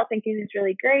start out thinking it's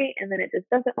really great and then it just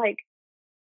doesn't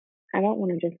I don't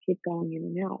want to just keep going in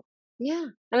and out. Yeah.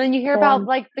 And then you hear about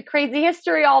like the crazy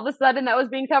history all of a sudden that was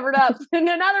being covered up in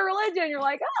another religion. You're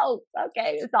like, oh,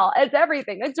 okay. It's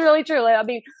everything. It's really true. I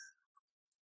mean,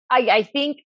 I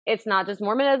think it's not just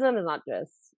Mormonism. It's not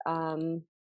just,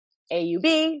 AUB.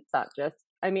 It's not just,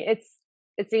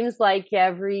 it seems like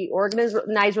every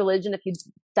organized religion, if you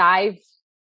dive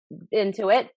into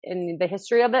it and the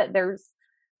history of it, there's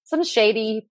some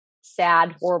shady,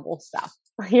 sad, horrible stuff,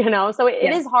 so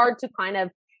it is hard to kind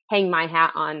of hang my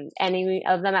hat on any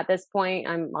of them at this point.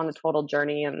 I'm on a total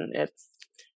journey and it's,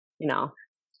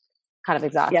 kind of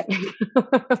exhausting.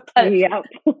 Yep.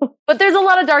 But there's a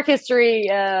lot of dark history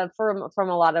from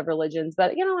a lot of religions,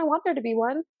 but I want there to be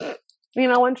one,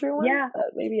 one true one. Yeah.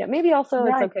 But maybe also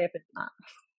it's okay if it's not.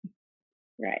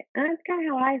 Right. And that's kind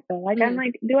of how I feel. Like, I'm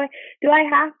like, do I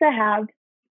have to have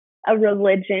a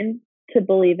religion to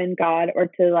believe in God or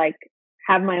to like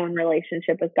have my own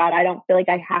relationship with God? I don't feel like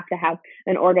I have to have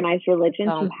an organized religion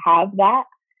to have that.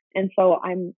 And so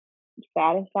I'm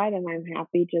satisfied and I'm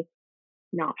happy just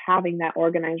not having that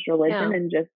organized religion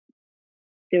and just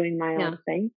doing my own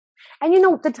thing. And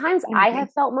the times I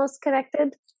have felt most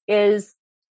connected is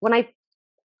when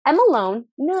I'm alone,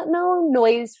 no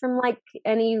noise from like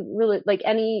any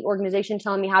organization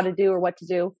telling me how to do or what to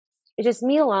do. It's just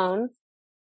me alone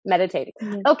meditating.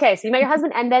 Okay, so you met your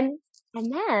husband and then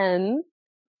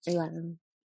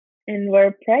and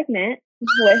we're pregnant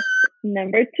with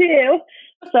number 2.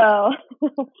 So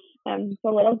it's a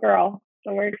little girl.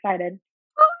 So we're excited.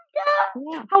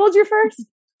 Yeah. How old's your first?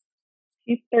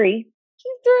 She's 3.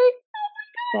 Oh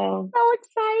my God. So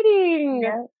exciting.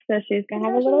 Yeah. So she's going to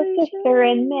have a little sister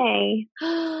in May.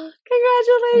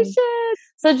 Congratulations.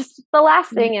 So just the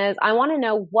last thing is I want to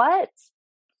know what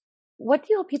do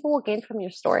you hope people will gain from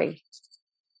your story?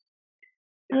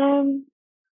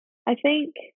 I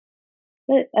think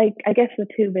that I guess the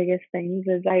 2 biggest things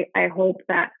is I hope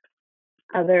that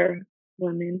other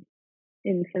women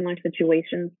in similar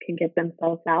situations can get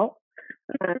themselves out,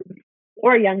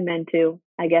 or young men too,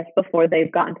 I guess, before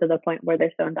they've gotten to the point where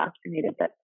they're so indoctrinated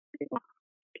that they want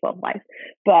 12 lives.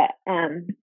 But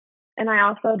and I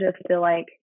also just feel like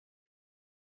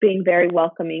being very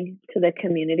welcoming to the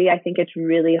community. I think it's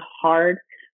really hard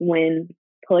when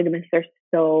polygamists are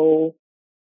so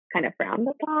kind of frowned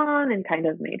upon and kind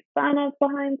of made fun of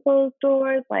behind closed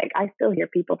doors. Like I still hear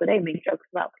people today make jokes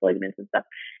about polygamists and stuff.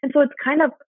 And so it's kind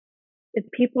of,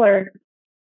 people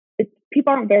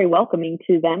aren't very welcoming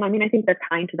to them. I mean, I think they're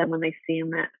kind to them when they see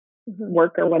them at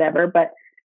work or whatever, but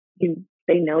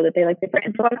they know that they like different.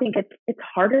 And so I think it's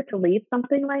harder to leave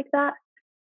something like that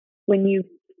when you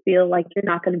feel like you're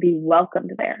not going to be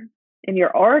welcomed there. And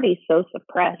you're already so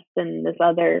suppressed in this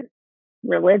other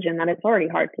religion that it's already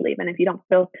hard to leave. And if you don't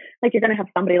feel like you're going to have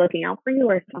somebody looking out for you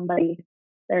or somebody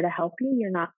there to help you,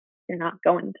 you're not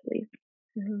going to leave.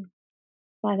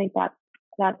 So I think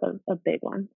that's a big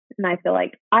one. And I feel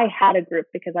like I had a group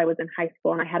because I was in high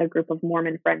school and I had a group of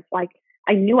Mormon friends. Like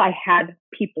I knew I had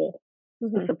people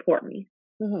to support me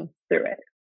through it,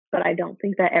 but I don't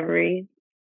think that every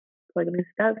polygamist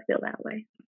does feel that way.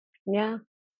 Yeah.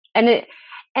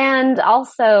 And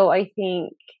also I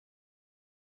think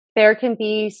there can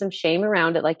be some shame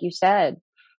around it, like you said,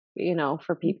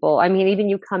 for people. I mean, even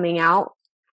you coming out,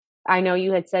 I know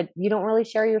you had said you don't really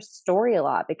share your story a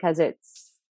lot because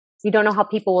you don't know how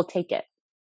people will take it.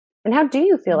 And how do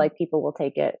you feel like people will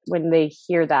take it when they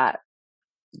hear that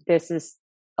this is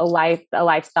a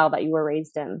lifestyle that you were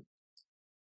raised in?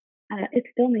 It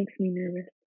still makes me nervous.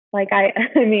 Like I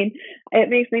mean, it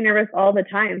makes me nervous all the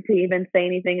time to even say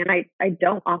anything. And I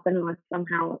don't often unless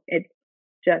somehow it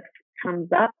just comes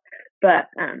up. But,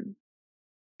 and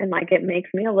like, it makes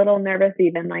me a little nervous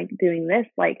even like doing this,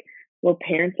 like, will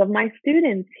parents of my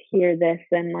students hear this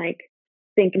and like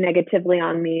think negatively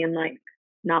on me and like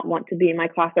not want to be in my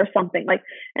class or something like,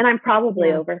 and I'm probably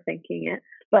overthinking it,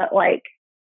 but like,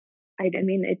 I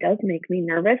mean, it does make me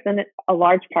nervous. And a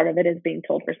large part of it is being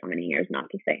told for so many years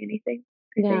not to say anything.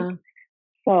 I think.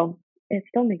 So it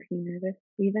still makes me nervous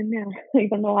even now,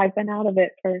 even though I've been out of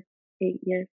it for 8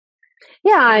 years.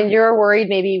 Yeah, and you're worried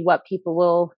maybe what people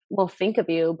will think of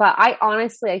you. But I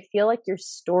feel like your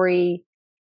story,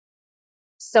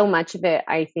 so much of it,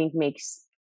 I think makes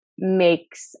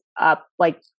up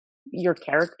like your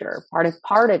character,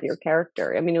 part of your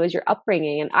character. I mean, it was your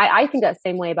upbringing. And I think that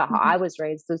same way about how I was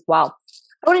raised as well.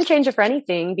 I wouldn't change it for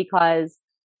anything because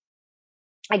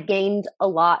I gained a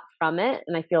lot from it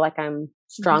and I feel like I'm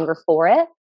stronger for it.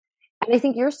 And I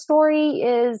think your story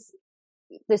is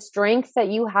the strength that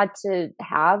you had to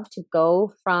have to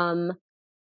go from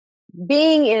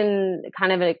being in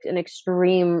kind of an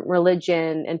extreme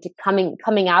religion and to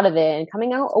coming out of it and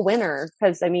coming out a winner.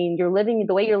 Because I mean,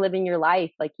 the way you're living your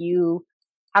life, like you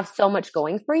have so much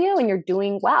going for you and you're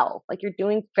doing well, like you're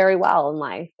doing very well in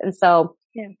life. And so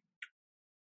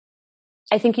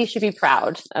I think you should be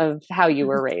proud of how you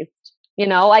were raised.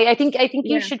 I think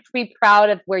you should be proud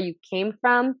of where you came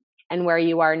from and where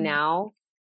you are now.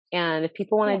 And if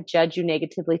people want to judge you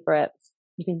negatively for it,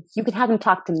 You can have him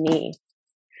talk to me.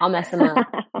 I'll mess them up.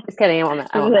 Just kidding.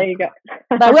 There you go.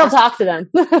 But I will talk to them.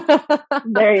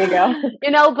 There you go.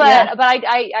 But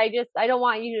I don't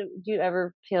want you to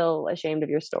ever feel ashamed of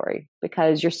your story,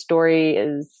 because your story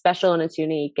is special and it's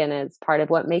unique and it's part of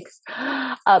what makes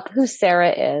up who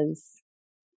Sarah is.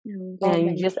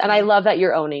 And I love that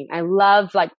you're owning. I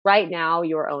love, like, right now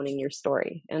you're owning your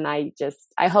story. And I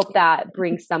hope that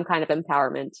brings some kind of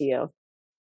empowerment to you.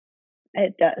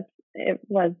 It does.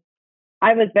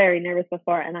 I was very nervous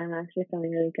before, and I'm actually feeling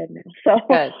really good now. So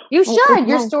good. You should.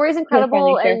 Your story is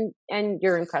incredible, and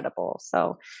you're incredible.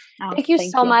 So thank you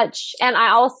so much. And I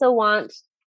also want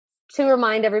to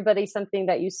remind everybody something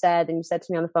that you said, and you said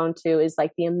to me on the phone too, is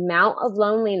like the amount of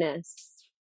loneliness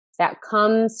that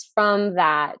comes from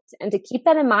that. And to keep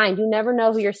that in mind, you never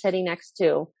know who you're sitting next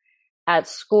to at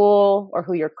school, or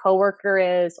who your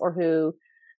coworker is, or who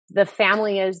the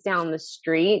family is down the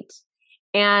street.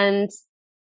 And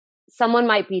someone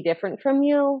might be different from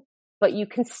you, but you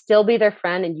can still be their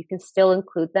friend, and you can still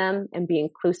include them and be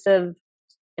inclusive,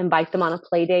 invite them on a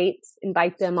play date,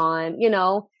 invite them on,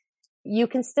 you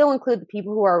can still include the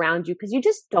people who are around you, because you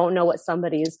just don't know what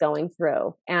somebody is going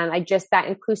through. And that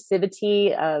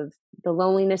inclusivity of the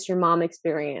loneliness your mom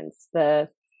experienced, the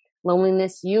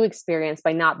loneliness you experienced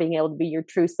by not being able to be your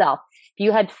true self.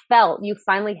 If you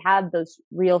finally had those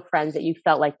real friends that you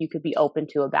felt like you could be open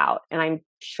to about. And I'm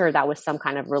sure that was some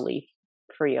kind of relief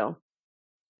for you.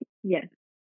 Yeah.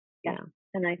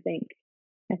 And I think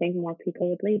more people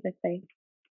would leave if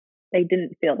they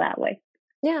didn't feel that way.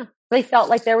 Yeah. They felt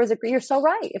like you're so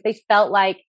right. If they felt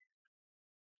like,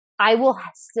 I will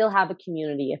still have a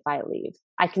community if I leave.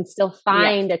 I can still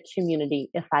find a community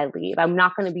if I leave. I'm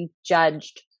not going to be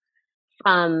judged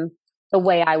from the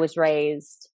way I was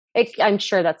raised. I'm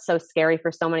sure that's so scary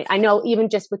for so many. I know even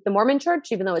just with the Mormon church,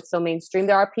 even though it's so mainstream,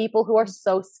 there are people who are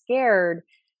so scared.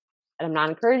 And I'm not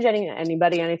encouraging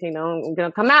anybody, anything,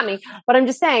 don't come at me. But I'm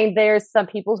just saying there's some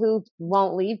people who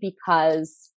won't leave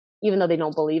because even though they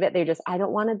don't believe it, I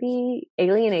don't want to be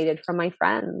alienated from my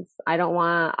friends. I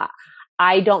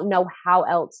don't know how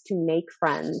else to make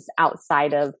friends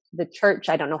outside of the church.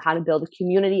 I don't know how to build a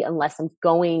community unless I'm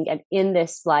going and in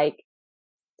this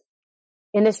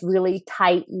really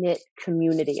tight knit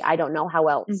community. I don't know how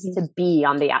else to be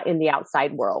in the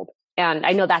outside world. And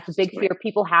I know that's a big fear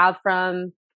people have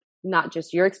from not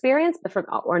just your experience, but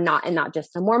not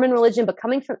just the Mormon religion, but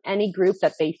coming from any group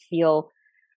that they feel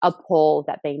a pull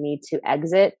that they need to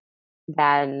exit,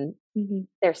 then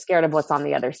they're scared of what's on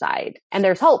the other side. And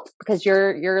there's hope, because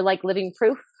you're like living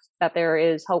proof that there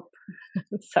is hope.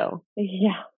 So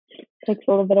yeah, it takes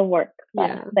a little bit of work.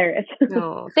 But there is.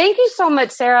 No. Thank you so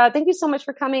much, Sarah. Thank you so much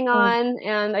for coming on.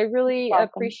 And I really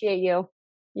appreciate you.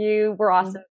 You were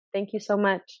awesome. Thank you so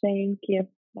much. Thank you.